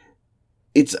 Like,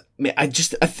 I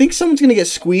think someone's going to get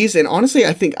squeezed, and honestly,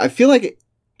 I feel like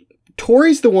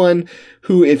Torrey's the one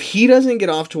who, if he doesn't get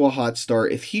off to a hot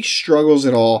start, if he struggles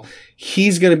at all,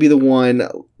 he's going to be the one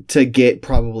to get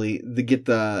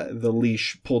the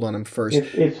leash pulled on him first.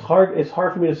 It's hard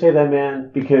for me to say that, man,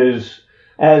 because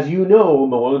as you know,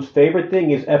 Malone's favorite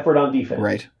thing is effort on defense.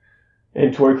 Right.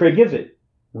 And Torrey Craig gives it.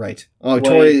 Right. Oh,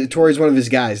 Torrey's one of his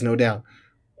guys, no doubt.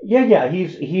 Yeah,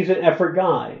 he's an effort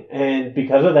guy, and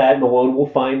because of that, Malone will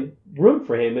find room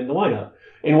for him in the lineup,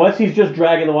 unless he's just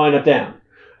dragging the lineup down.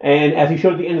 And as he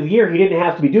showed at the end of the year, he didn't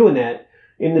have to be doing that.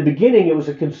 In the beginning, it was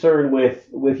a concern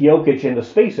with Jokic and the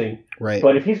spacing. Right.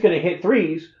 But if he's going to hit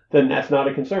threes, then that's not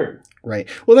a concern. Right.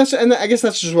 Well, I guess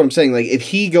that's just what I'm saying. Like, if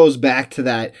he goes back to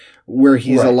that where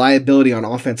he's a liability on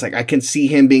offense, like, I can see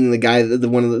him being the guy,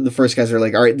 one of the first guys that are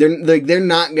like, all right, they're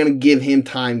not going to give him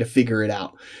time to figure it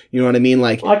out. You know what I mean?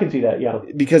 Like, I can see that, yeah.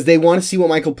 Because they want to see what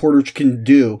Michael Porter can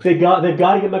do. They've got to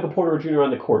get Michael Porter Jr.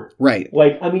 on the court. Right.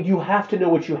 Like, I mean, you have to know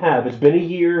what you have. It's been a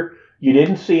year. You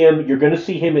didn't see him. You're going to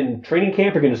see him in training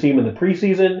camp. You're going to see him in the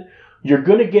preseason. You're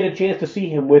going to get a chance to see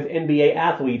him with NBA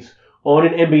athletes on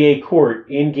an NBA court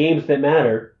in games that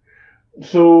matter.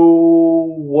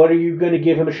 So what are you going to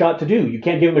give him a shot to do? You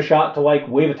can't give him a shot to, like,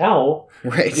 wave a towel.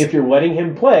 Right. If you're letting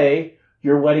him play,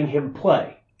 you're letting him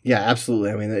play. Yeah,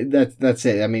 absolutely. I mean, that's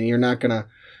it. I mean, you're not going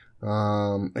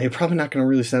to... you're probably not going to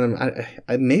really send him...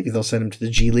 maybe they'll send him to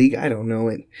the G League. I don't know.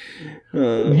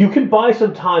 You can buy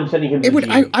some time sending him to the G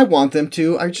League. I want them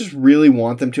to. I just really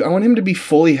want them to. I want him to be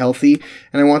fully healthy,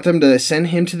 and I want them to send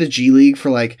him to the G League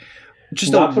for, like...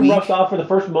 Just knock some rust off for the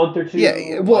first month or two.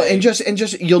 Yeah, well, and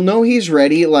just you'll know he's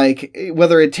ready. Like,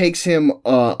 whether it takes him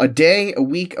a day, a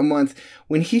week, a month,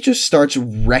 when he just starts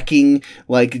wrecking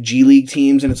like G League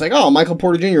teams, and it's like, oh, Michael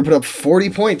Porter Jr. put up 40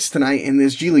 points tonight in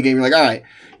this G League game. You're like, all right,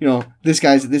 this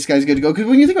guy's good to go. Because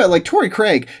when you think about it, like Torrey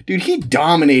Craig, dude, he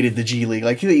dominated the G League.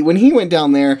 Like, when he went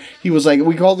down there, he was like,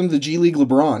 we called him the G League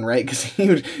LeBron, right? Because he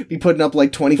would be putting up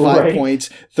like 25 points,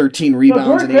 13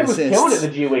 rebounds, and 8 assists. Torrey Craig was killing it in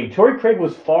the G League. Torrey Craig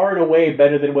was far and away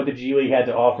better than what the G League had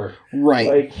to offer. Right.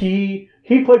 Like, he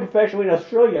played professionally in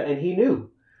Australia, and he knew.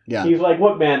 Yeah. He's like,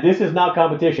 look, man, this is not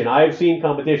competition. I have seen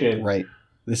competition. Right.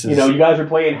 This is, you guys are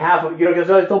playing half of, because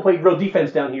I don't play real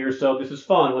defense down here, so this is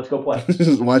fun. Let's go play.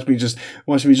 watch me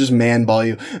just man ball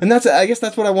you. And I guess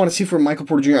that's what I want to see from Michael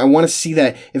Porter Jr. I want to see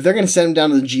that if they're going to send him down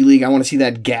to the G League, I want to see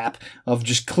that gap of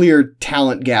just clear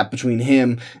talent gap between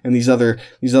him and these other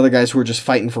guys who are just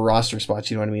fighting for roster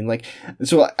spots. You know what I mean? Like,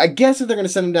 so I guess if they're going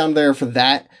to send him down there for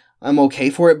that, I'm okay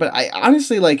for it, but I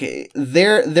honestly, like,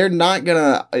 they're not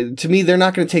gonna, to me, they're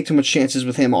not gonna take too much chances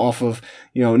with him off of,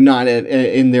 not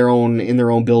in their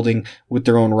own building with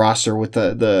their own roster, with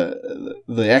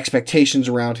the expectations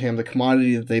around him, the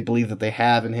commodity that they believe that they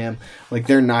have in him. Like,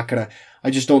 they're not gonna, I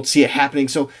just don't see it happening.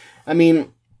 So, I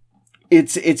mean,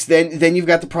 it's then you've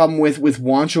got the problem with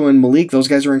Juancho and Malik. Those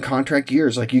guys are in contract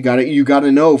years. Like, you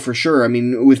gotta know for sure. I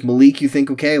mean, with Malik, you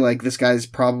think, okay, like, this guy's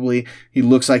probably, he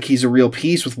looks like he's a real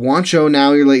piece. With Juancho,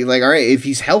 now you're like, all right, if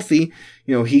he's healthy,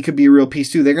 he could be a real piece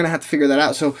too. They're gonna have to figure that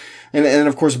out. So, and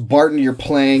of course, Barton, you're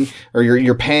paying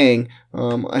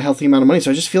a healthy amount of money.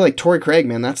 So I just feel like Torrey Craig,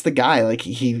 man, that's the guy. Like,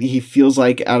 he feels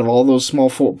like out of all those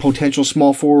potential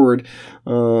small forward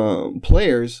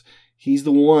players, He's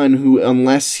the one who,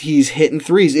 unless he's hitting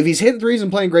threes, if he's hitting threes and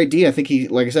playing great D, I think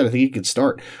like I said, I think he could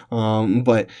start.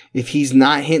 But if he's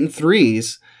not hitting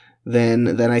threes,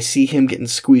 then I see him getting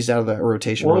squeezed out of that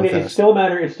rotation really fast. It's still a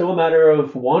matter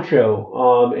of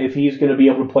Juancho, if he's going to be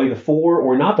able to play the 4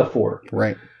 or not the 4.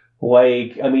 Right.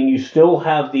 Like, I mean, you still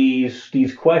have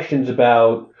these questions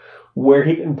about where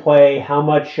he can play, how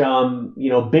much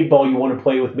big ball you want to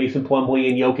play with Mason Plumlee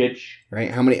and Jokic. Right.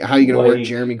 How are you going to work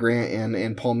Jeremy Grant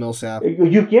and Paul Millsap?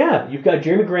 You've got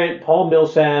Jeremy Grant, Paul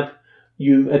Millsap,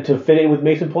 to fit in with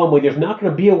Mason Plumlee. There's not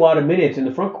going to be a lot of minutes in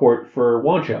the front court for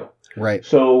Juancho. Right.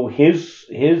 So his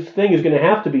thing is going to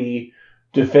have to be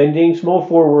defending small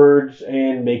forwards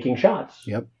and making shots.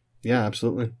 Yep. Yeah,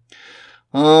 absolutely.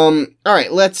 All right,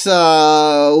 let's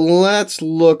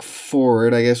look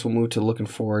forward. I guess we'll move to looking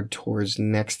forward towards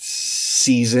next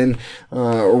season.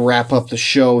 Wrap up the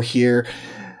show here.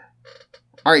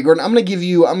 All right, Gordon, I'm gonna give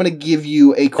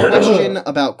you a question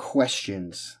about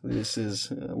questions. This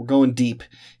is we're going deep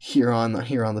here on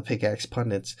the Pickaxe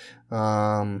Pundits.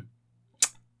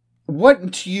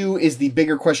 What to you is the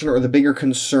bigger question or the bigger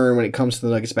concern when it comes to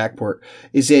the Nuggets backcourt?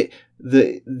 Is it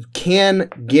can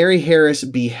Gary Harris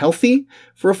be healthy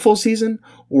for a full season,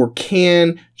 or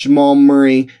can Jamal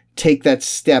Murray take that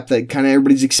step that kind of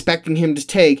everybody's expecting him to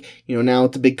take, now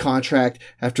with the big contract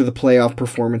after the playoff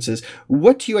performances?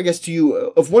 What do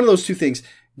you, of one of those two things,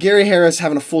 Gary Harris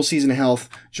having a full season of health,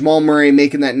 Jamal Murray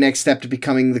making that next step to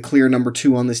becoming the clear number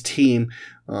 2 on this team,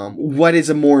 what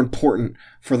is more important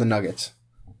for the Nuggets?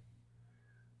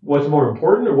 What's more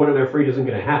important, or what I'm afraid isn't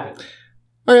going to happen?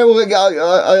 All right,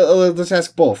 well, let's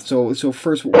ask both. So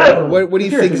first, what do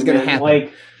you think is going to happen?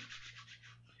 Like,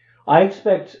 I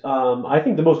expect, I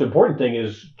think the most important thing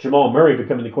is Jamal Murray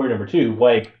becoming the clear number 2,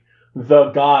 like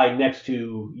the guy next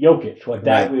to Jokic. Like,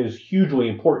 that was hugely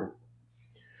important.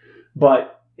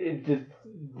 But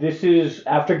this is,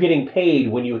 after getting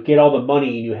paid, when you get all the money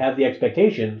and you have the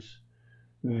expectations,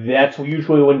 that's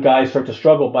usually when guys start to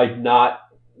struggle by not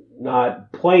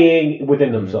playing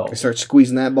within themselves. They start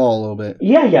squeezing that ball a little bit.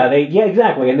 Yeah,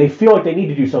 exactly. And they feel like they need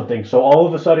to do something. So all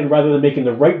of a sudden, rather than making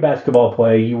the right basketball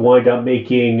play, you wind up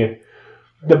making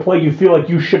the play you feel like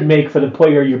you should make for the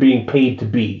player you're being paid to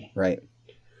be. Right.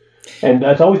 And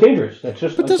that's always dangerous.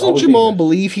 But doesn't Jamal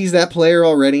believe he's that player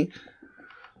already?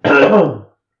 Jamal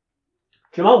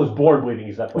was born believing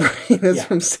he's that player. That's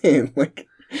what I'm saying. Like,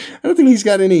 I don't think he's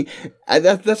got any.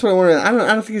 That's what I want to. I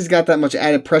don't think he's got that much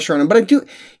added pressure on him. But I do,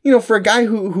 for a guy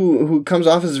who comes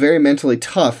off as very mentally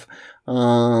tough. You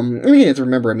have to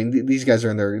remember. I mean, these guys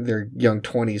are in their young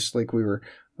 20s. Like we were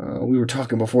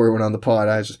talking before we went on the pod.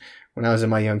 When I was in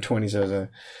my young 20s, I was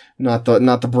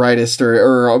not the brightest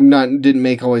or didn't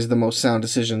make always the most sound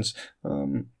decisions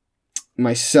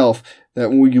myself. That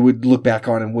you would look back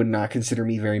on and would not consider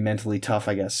me very mentally tough,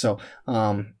 I guess. So.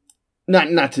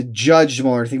 Not to judge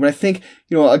Jamal or anything, but I think,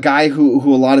 a guy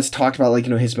who a lot has talked about, like,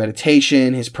 his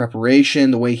meditation, his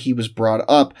preparation, the way he was brought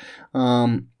up,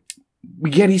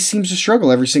 yet he seems to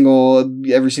struggle every single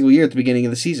year at the beginning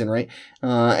of the season, right?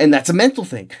 And that's a mental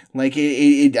thing. Like,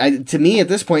 to me, at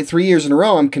this point, 3 years in a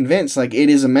row, I'm convinced, like, it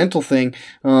is a mental thing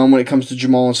when it comes to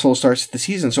Jamal and slow starts to the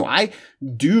season. So I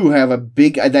do have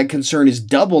that concern is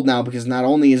doubled now, because not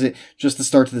only is it just the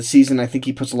start to the season, I think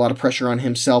he puts a lot of pressure on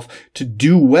himself to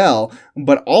do well,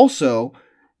 but also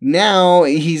now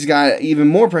he's got even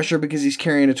more pressure because he's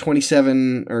carrying a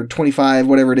 27 or 25,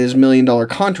 whatever it is, $1 million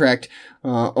contract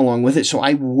along with it. So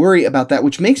I worry about that,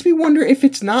 which makes me wonder if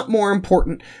it's not more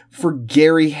important for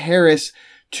Gary Harris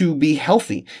to be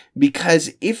healthy.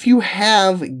 Because if you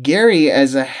have Gary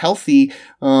as a healthy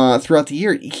throughout the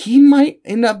year, he might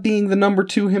end up being the number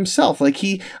 2 himself. Like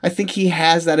I think he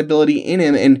has that ability in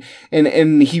him,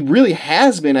 and he really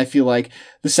has been, I feel like,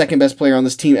 the second best player on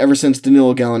this team ever since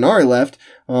Danilo Gallinari left.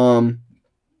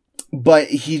 But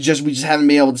we just haven't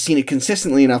been able to see it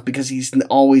consistently enough because he's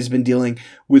always been dealing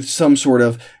with some sort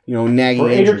of, nagging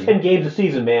injury. For 8 or 10 games a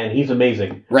season, man, he's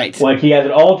amazing. Right. Like, he has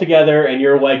it all together, and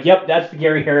you're like, yep, that's the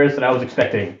Gary Harris that I was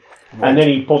expecting. Right. And then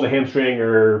he pulls a hamstring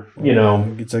or,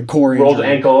 gets a core rolls injury.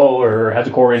 An ankle or has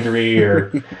a core injury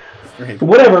or right.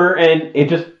 whatever, and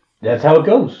that's how it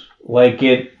goes. Like,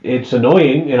 it's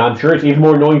annoying, and I'm sure it's even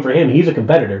more annoying for him. He's a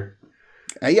competitor.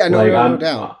 No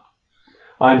doubt.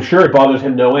 I'm sure it bothers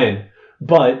him no end,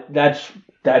 but that's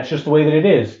just the way that it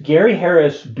is. Gary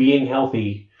Harris being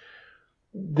healthy,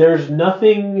 there's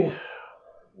nothing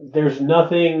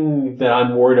that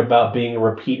I'm worried about being a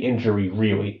repeat injury,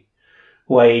 really.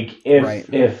 Like,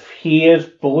 if he is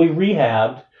fully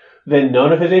rehabbed, then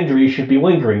none of his injuries should be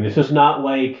lingering. This is not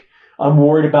like I'm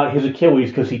worried about his Achilles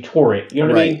because he tore it. You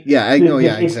know what I mean? Yeah, I know.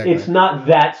 Yeah, exactly. It's not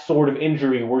that sort of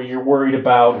injury where you're worried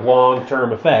about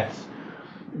long-term effects,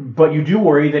 but you do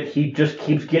worry that he just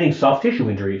keeps getting soft tissue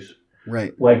injuries.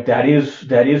 Right. Like that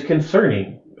is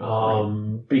concerning.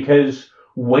 Because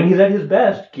when he's at his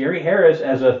best, Gary Harris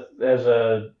as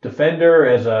a defender,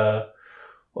 as a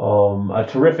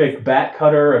terrific bat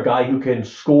cutter, a guy who can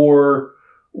score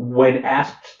when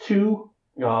asked to.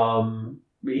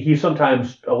 He's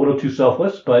sometimes a little too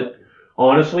selfless, but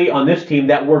honestly, on this team,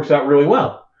 that works out really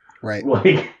well. Right.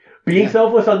 Like being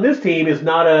selfless on this team is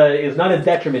not a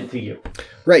detriment to you.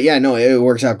 Right. Yeah. No, it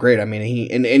works out great. I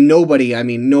mean, nobody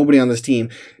on this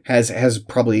team has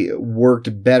probably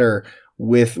worked better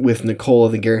with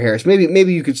Nikola than Gary Harris.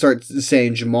 Maybe you could start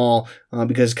saying Jamal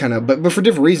because but for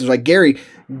different reasons. Like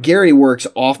Gary works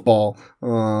off ball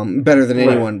better than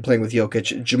anyone playing with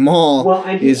Jokic. Jamal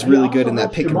is really good in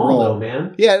that pick and roll. Though,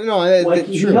 man. Yeah, no,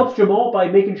 he helps Jamal by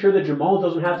making sure that Jamal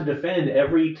doesn't have to defend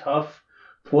every tough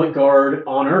point guard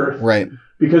on earth. Right.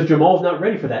 Because Jamal's not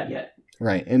ready for that yet.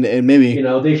 Right, and maybe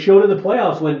they showed in the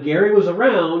playoffs when Gary was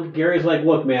around. Gary's like,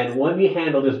 "Look, man, let me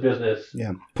handle this business.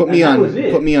 Yeah, put me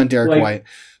on Derek White.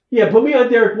 Yeah, put me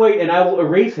on Derek White, and I will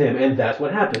erase him." And that's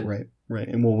what happened. Right,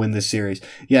 and we'll win this series.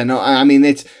 Yeah, no, I mean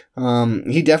it's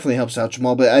he definitely helps out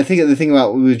Jamal, but I think the thing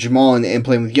about with Jamal and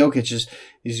playing with Jokic is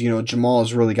Jamal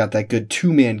has really got that good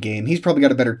 2-man game. He's probably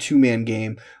got a better 2-man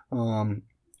game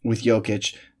with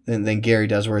Jokic than Gary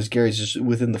does, whereas Gary's just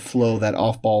within the flow, that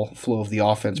off-ball flow of the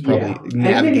offense probably navigates that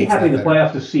better. It made me happy in the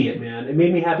playoffs to see it, man. It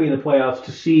made me happy in the playoffs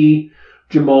to see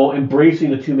Jamal embracing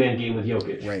the 2-man game with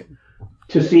Jokic. Right.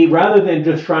 To see, rather than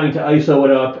just trying to ISO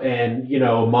it up and,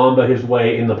 Mamba his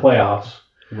way in the playoffs.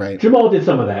 Right. Jamal did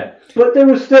some of that. But there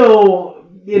was still,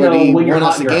 when you're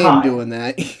hot, you're hot. Doing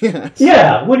that. Yes.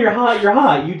 Yeah, when you're hot, you're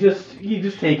hot. You just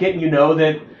take it and you know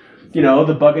that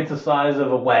the bucket's the size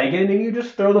of a wagon, and you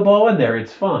just throw the ball in there.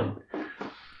 It's fine.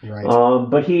 Right.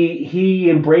 But he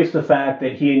embraced the fact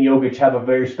that he and Jokic have a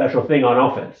very special thing on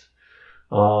offense.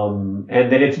 And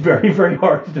that it's very, very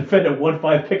hard to defend a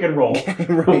 1-5 pick and roll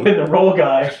when the roll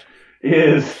guy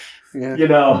is, is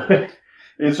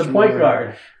the point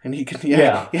guard. And he can,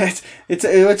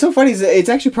 it's so funny. It's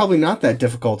actually probably not that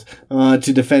difficult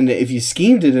to defend it if you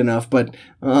schemed it enough. But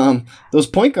those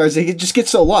point guards, they just get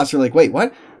so lost. They're like, wait,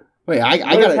 what? Wait, I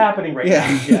got what's happening right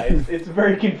now? Yeah, it's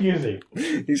very confusing.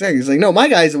 Exactly. It's like, no, my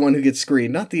guy's the one who gets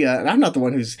screened, not I'm not the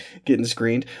one who's getting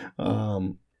screened.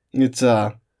 It's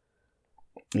a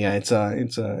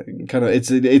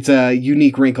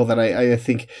unique wrinkle that I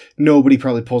think nobody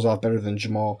probably pulls off better than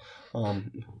Jamal.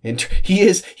 And he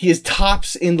is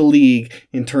tops in the league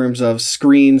in terms of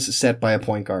screens set by a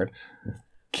point guard.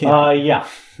 Yeah,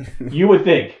 you would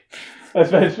think,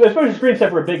 especially screen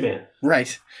set for a big man.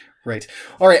 Right.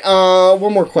 All right.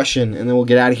 One more question, and then we'll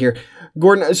get out of here.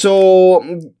 Gordon,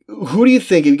 so who do you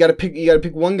think? You got to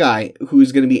pick one guy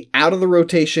who's going to be out of the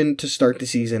rotation to start the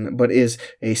season, but is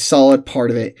a solid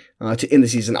part of it to end the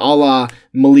season, a la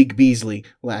Malik Beasley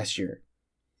last year.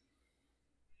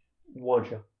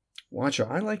 Juancho,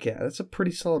 I like it. That's a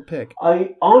pretty solid pick.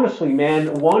 Honestly, man,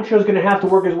 Juancho's going to have to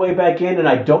work his way back in, and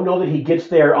I don't know that he gets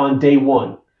there on day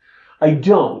one. I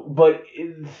don't, but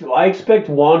I expect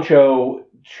Juancho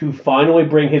to finally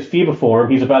bring his FIBA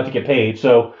form. He's about to get paid,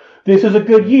 so this is a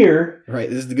good year. Right,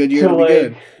 this is the good year to be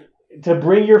good. To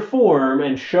bring your form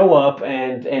and show up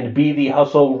and be the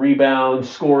hustle, rebound,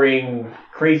 scoring,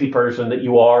 crazy person that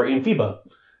you are in FIBA.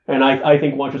 And I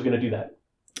think Juancho's going to do that.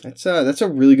 That's a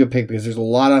really good pick because there's a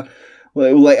lot of,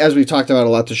 like as we've talked about a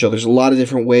lot to show, there's a lot of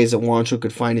different ways that Juancho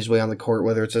could find his way on the court,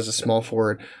 whether it's as a small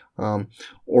forward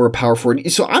or a power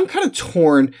forward. So I'm kind of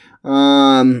torn.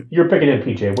 You're picking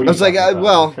MPJ. What are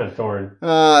kind of torn.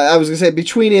 I was gonna say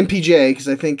between MPJ because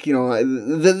I think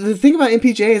the thing about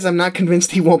MPJ is I'm not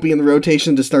convinced he won't be in the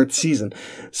rotation to start the season.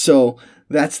 So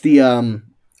that's the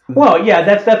Well, yeah,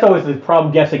 that's always the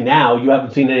problem guessing now. You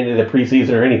haven't seen any of the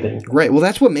preseason or anything. Right. Well,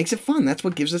 that's what makes it fun. That's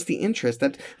what gives us the interest.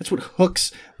 That's what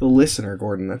hooks the listener,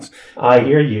 Gordon. I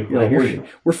hear you. I hear you.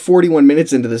 We're 41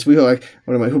 minutes into this. Who am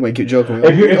I joking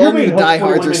with? If you're being the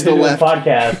diehards are still left.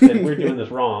 Podcast, then we're doing this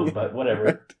wrong, but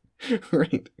whatever.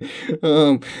 Right.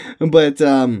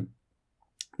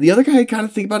 The other guy I kind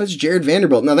of think about is Jared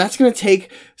Vanderbilt. Now, that's going to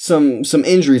take some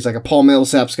injuries, like a Paul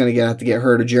Millsap's going to have to get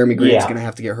hurt, or Jeremy Grant's going to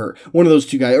have to get hurt. One of those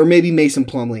two guys, or maybe Mason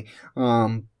Plumlee.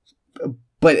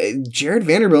 But Jared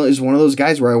Vanderbilt is one of those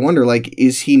guys where I wonder, like,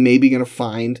 is he maybe going to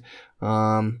find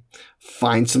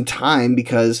some time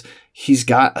because he's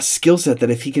got a skill set that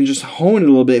if he can just hone it a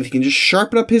little bit, if he can just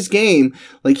sharpen up his game,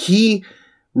 like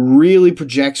really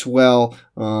projects well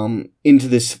into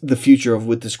the future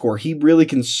with this core. He really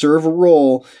can serve a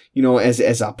role, as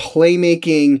a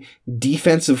playmaking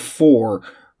defensive four,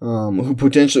 who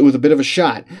potentially with a bit of a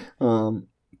shot, that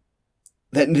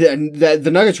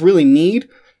the Nuggets really need,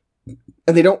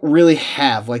 and they don't really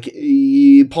have. Like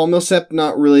Paul Millsap,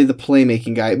 not really the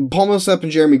playmaking guy. Paul Millsap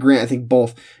and Jeremy Grant, I think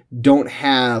both don't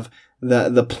have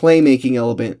the playmaking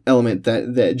element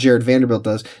that Jared Vanderbilt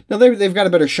does. Now they've got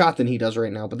a better shot than he does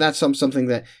right now, but that's something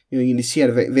that you need to see out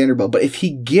of Vanderbilt. But if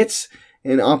he gets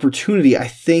an opportunity, I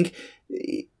think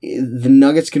the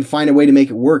Nuggets can find a way to make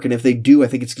it work. And if they do, I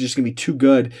think it's just going to be too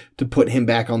good to put him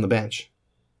back on the bench.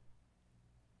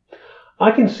 I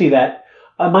can see that.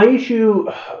 My issue,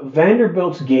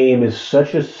 Vanderbilt's game is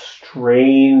such a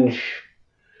strange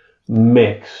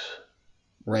mix.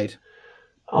 Right.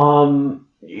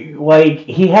 Like,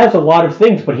 he has a lot of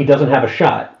things, but he doesn't have a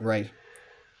shot. Right.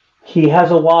 He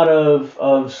has a lot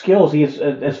of skills. He's,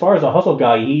 as far as a hustle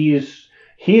guy, he is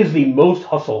the most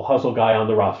hustle guy on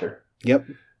the roster. Yep.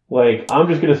 Like, I'm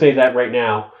just going to say that right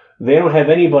now. They don't have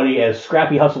anybody as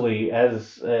scrappy hustly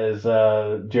as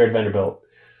Jared Vanderbilt.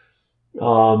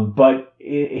 But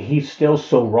he's still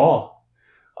so raw.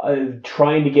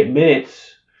 Trying to get minutes.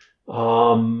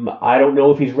 I don't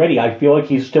know if he's ready. I feel like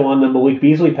he's still on the Malik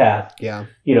Beasley path. Yeah.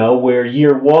 Where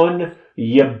year one,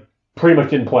 you pretty much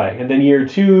didn't play. And then year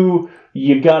two,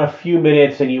 you got a few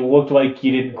minutes and you looked like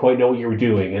you didn't quite know what you were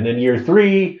doing. And then year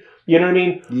three, you know what I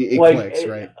mean? It like, clicks,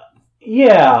 right?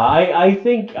 Yeah, I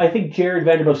think Jared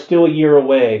Vanderbilt's still a year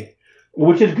away,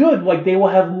 which is good. Like, they will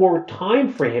have more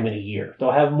time for him in a year.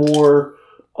 They'll have more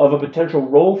of a potential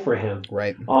role for him.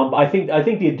 Right. I think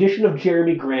the addition of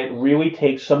Jeremy Grant really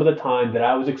takes some of the time that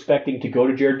I was expecting to go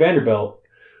to Jared Vanderbilt,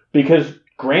 because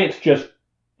Grant's just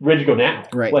ready to go now.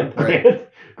 Right. Like, right.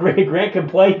 Grant can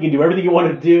play. He can do everything you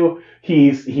want to do.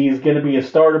 He's going to be a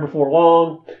starter before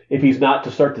long, if he's not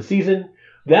to start the season.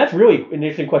 That's really an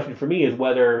interesting question for me, is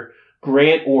whether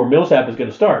Grant or Millsap is going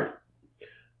to start.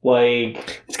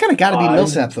 Like, it's kind of got to be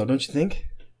Millsap, though, don't you think?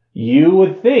 You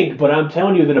would think, but I'm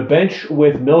telling you that a bench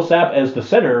with Millsap as the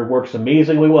center works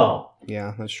amazingly well.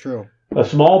 Yeah, that's true. A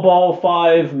small ball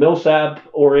five,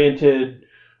 Millsap-oriented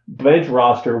bench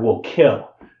roster will kill.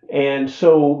 And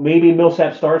so maybe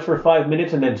Millsap starts for 5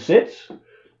 minutes and then sits,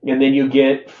 and then you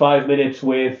get 5 minutes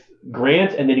with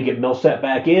Grant, and then you get Millsap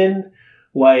back in.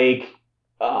 Like,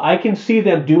 I can see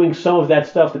them doing some of that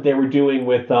stuff that they were doing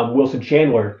with Wilson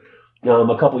Chandler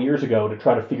a couple years ago to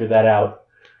try to figure that out.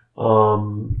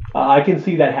 I can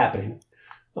see that happening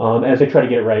as they try to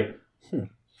get it right.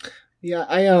 Yeah,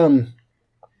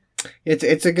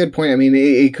 it's a good point. I mean,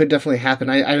 it could definitely happen.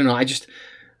 I don't know. I just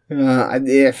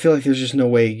I feel like there's just no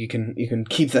way you can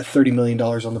keep that $30 million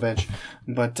on the bench.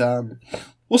 But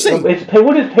we'll see. It's paid.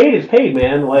 What is paid is paid,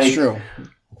 man. Like, it's true.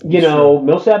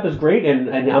 Millsap is great,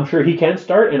 and I'm sure he can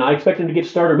start, and I expect him to get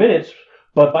starter minutes.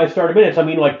 But by starter minutes, I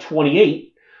mean like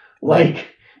 28. Like. Right.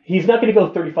 He's not going to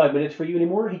go 35 minutes for you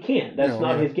anymore. He can't. That's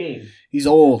not his game. He's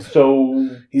old. So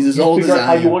he's as old as I am.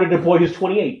 How you want to deploy his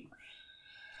 28.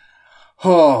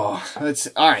 Oh, that's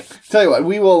all right. Tell you what,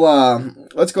 we will.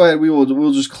 Let's go ahead.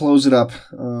 We'll just close it up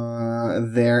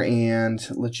there and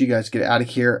let you guys get out of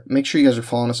here. Make sure you guys are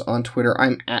following us on Twitter.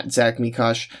 I'm at Zach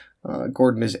Mikosh.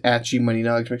 Gordon is at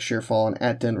GMoneyNugs. Make sure you're following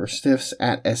at Denver Stiffs,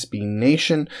 at SB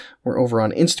Nation. We're over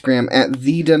on Instagram at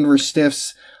The Denver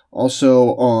Stiffs.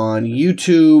 Also on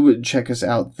YouTube, check us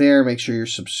out there. Make sure you're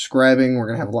subscribing. We're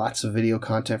going to have lots of video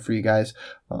content for you guys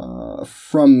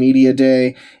from Media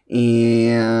Day.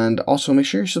 And also make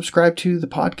sure you're subscribed to the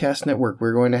podcast network.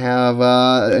 We're going to have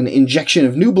an injection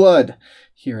of new blood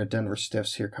here at Denver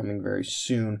Stiffs here coming very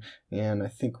soon. And I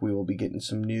think we will be getting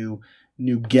some new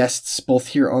guests both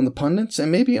here on the Pundits and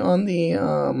maybe on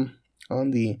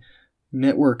the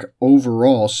network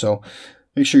overall. So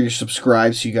make sure you're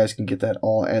subscribed so you guys can get that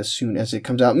all as soon as it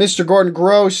comes out. Mr. Gordon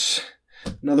Gross,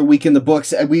 another week in the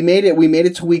books. We made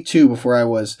it to week 2 before I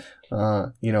was,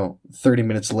 30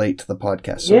 minutes late to the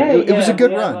podcast. So it was a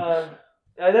good run.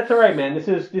 That's all right, man. This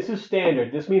is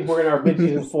standard. This means we're in our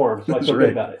mid-season form, so I feel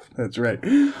good about it. That's right.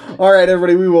 All right,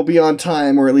 everybody, we will be on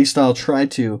time, or at least I'll try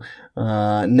to,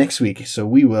 next week. So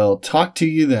we will talk to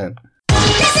you then.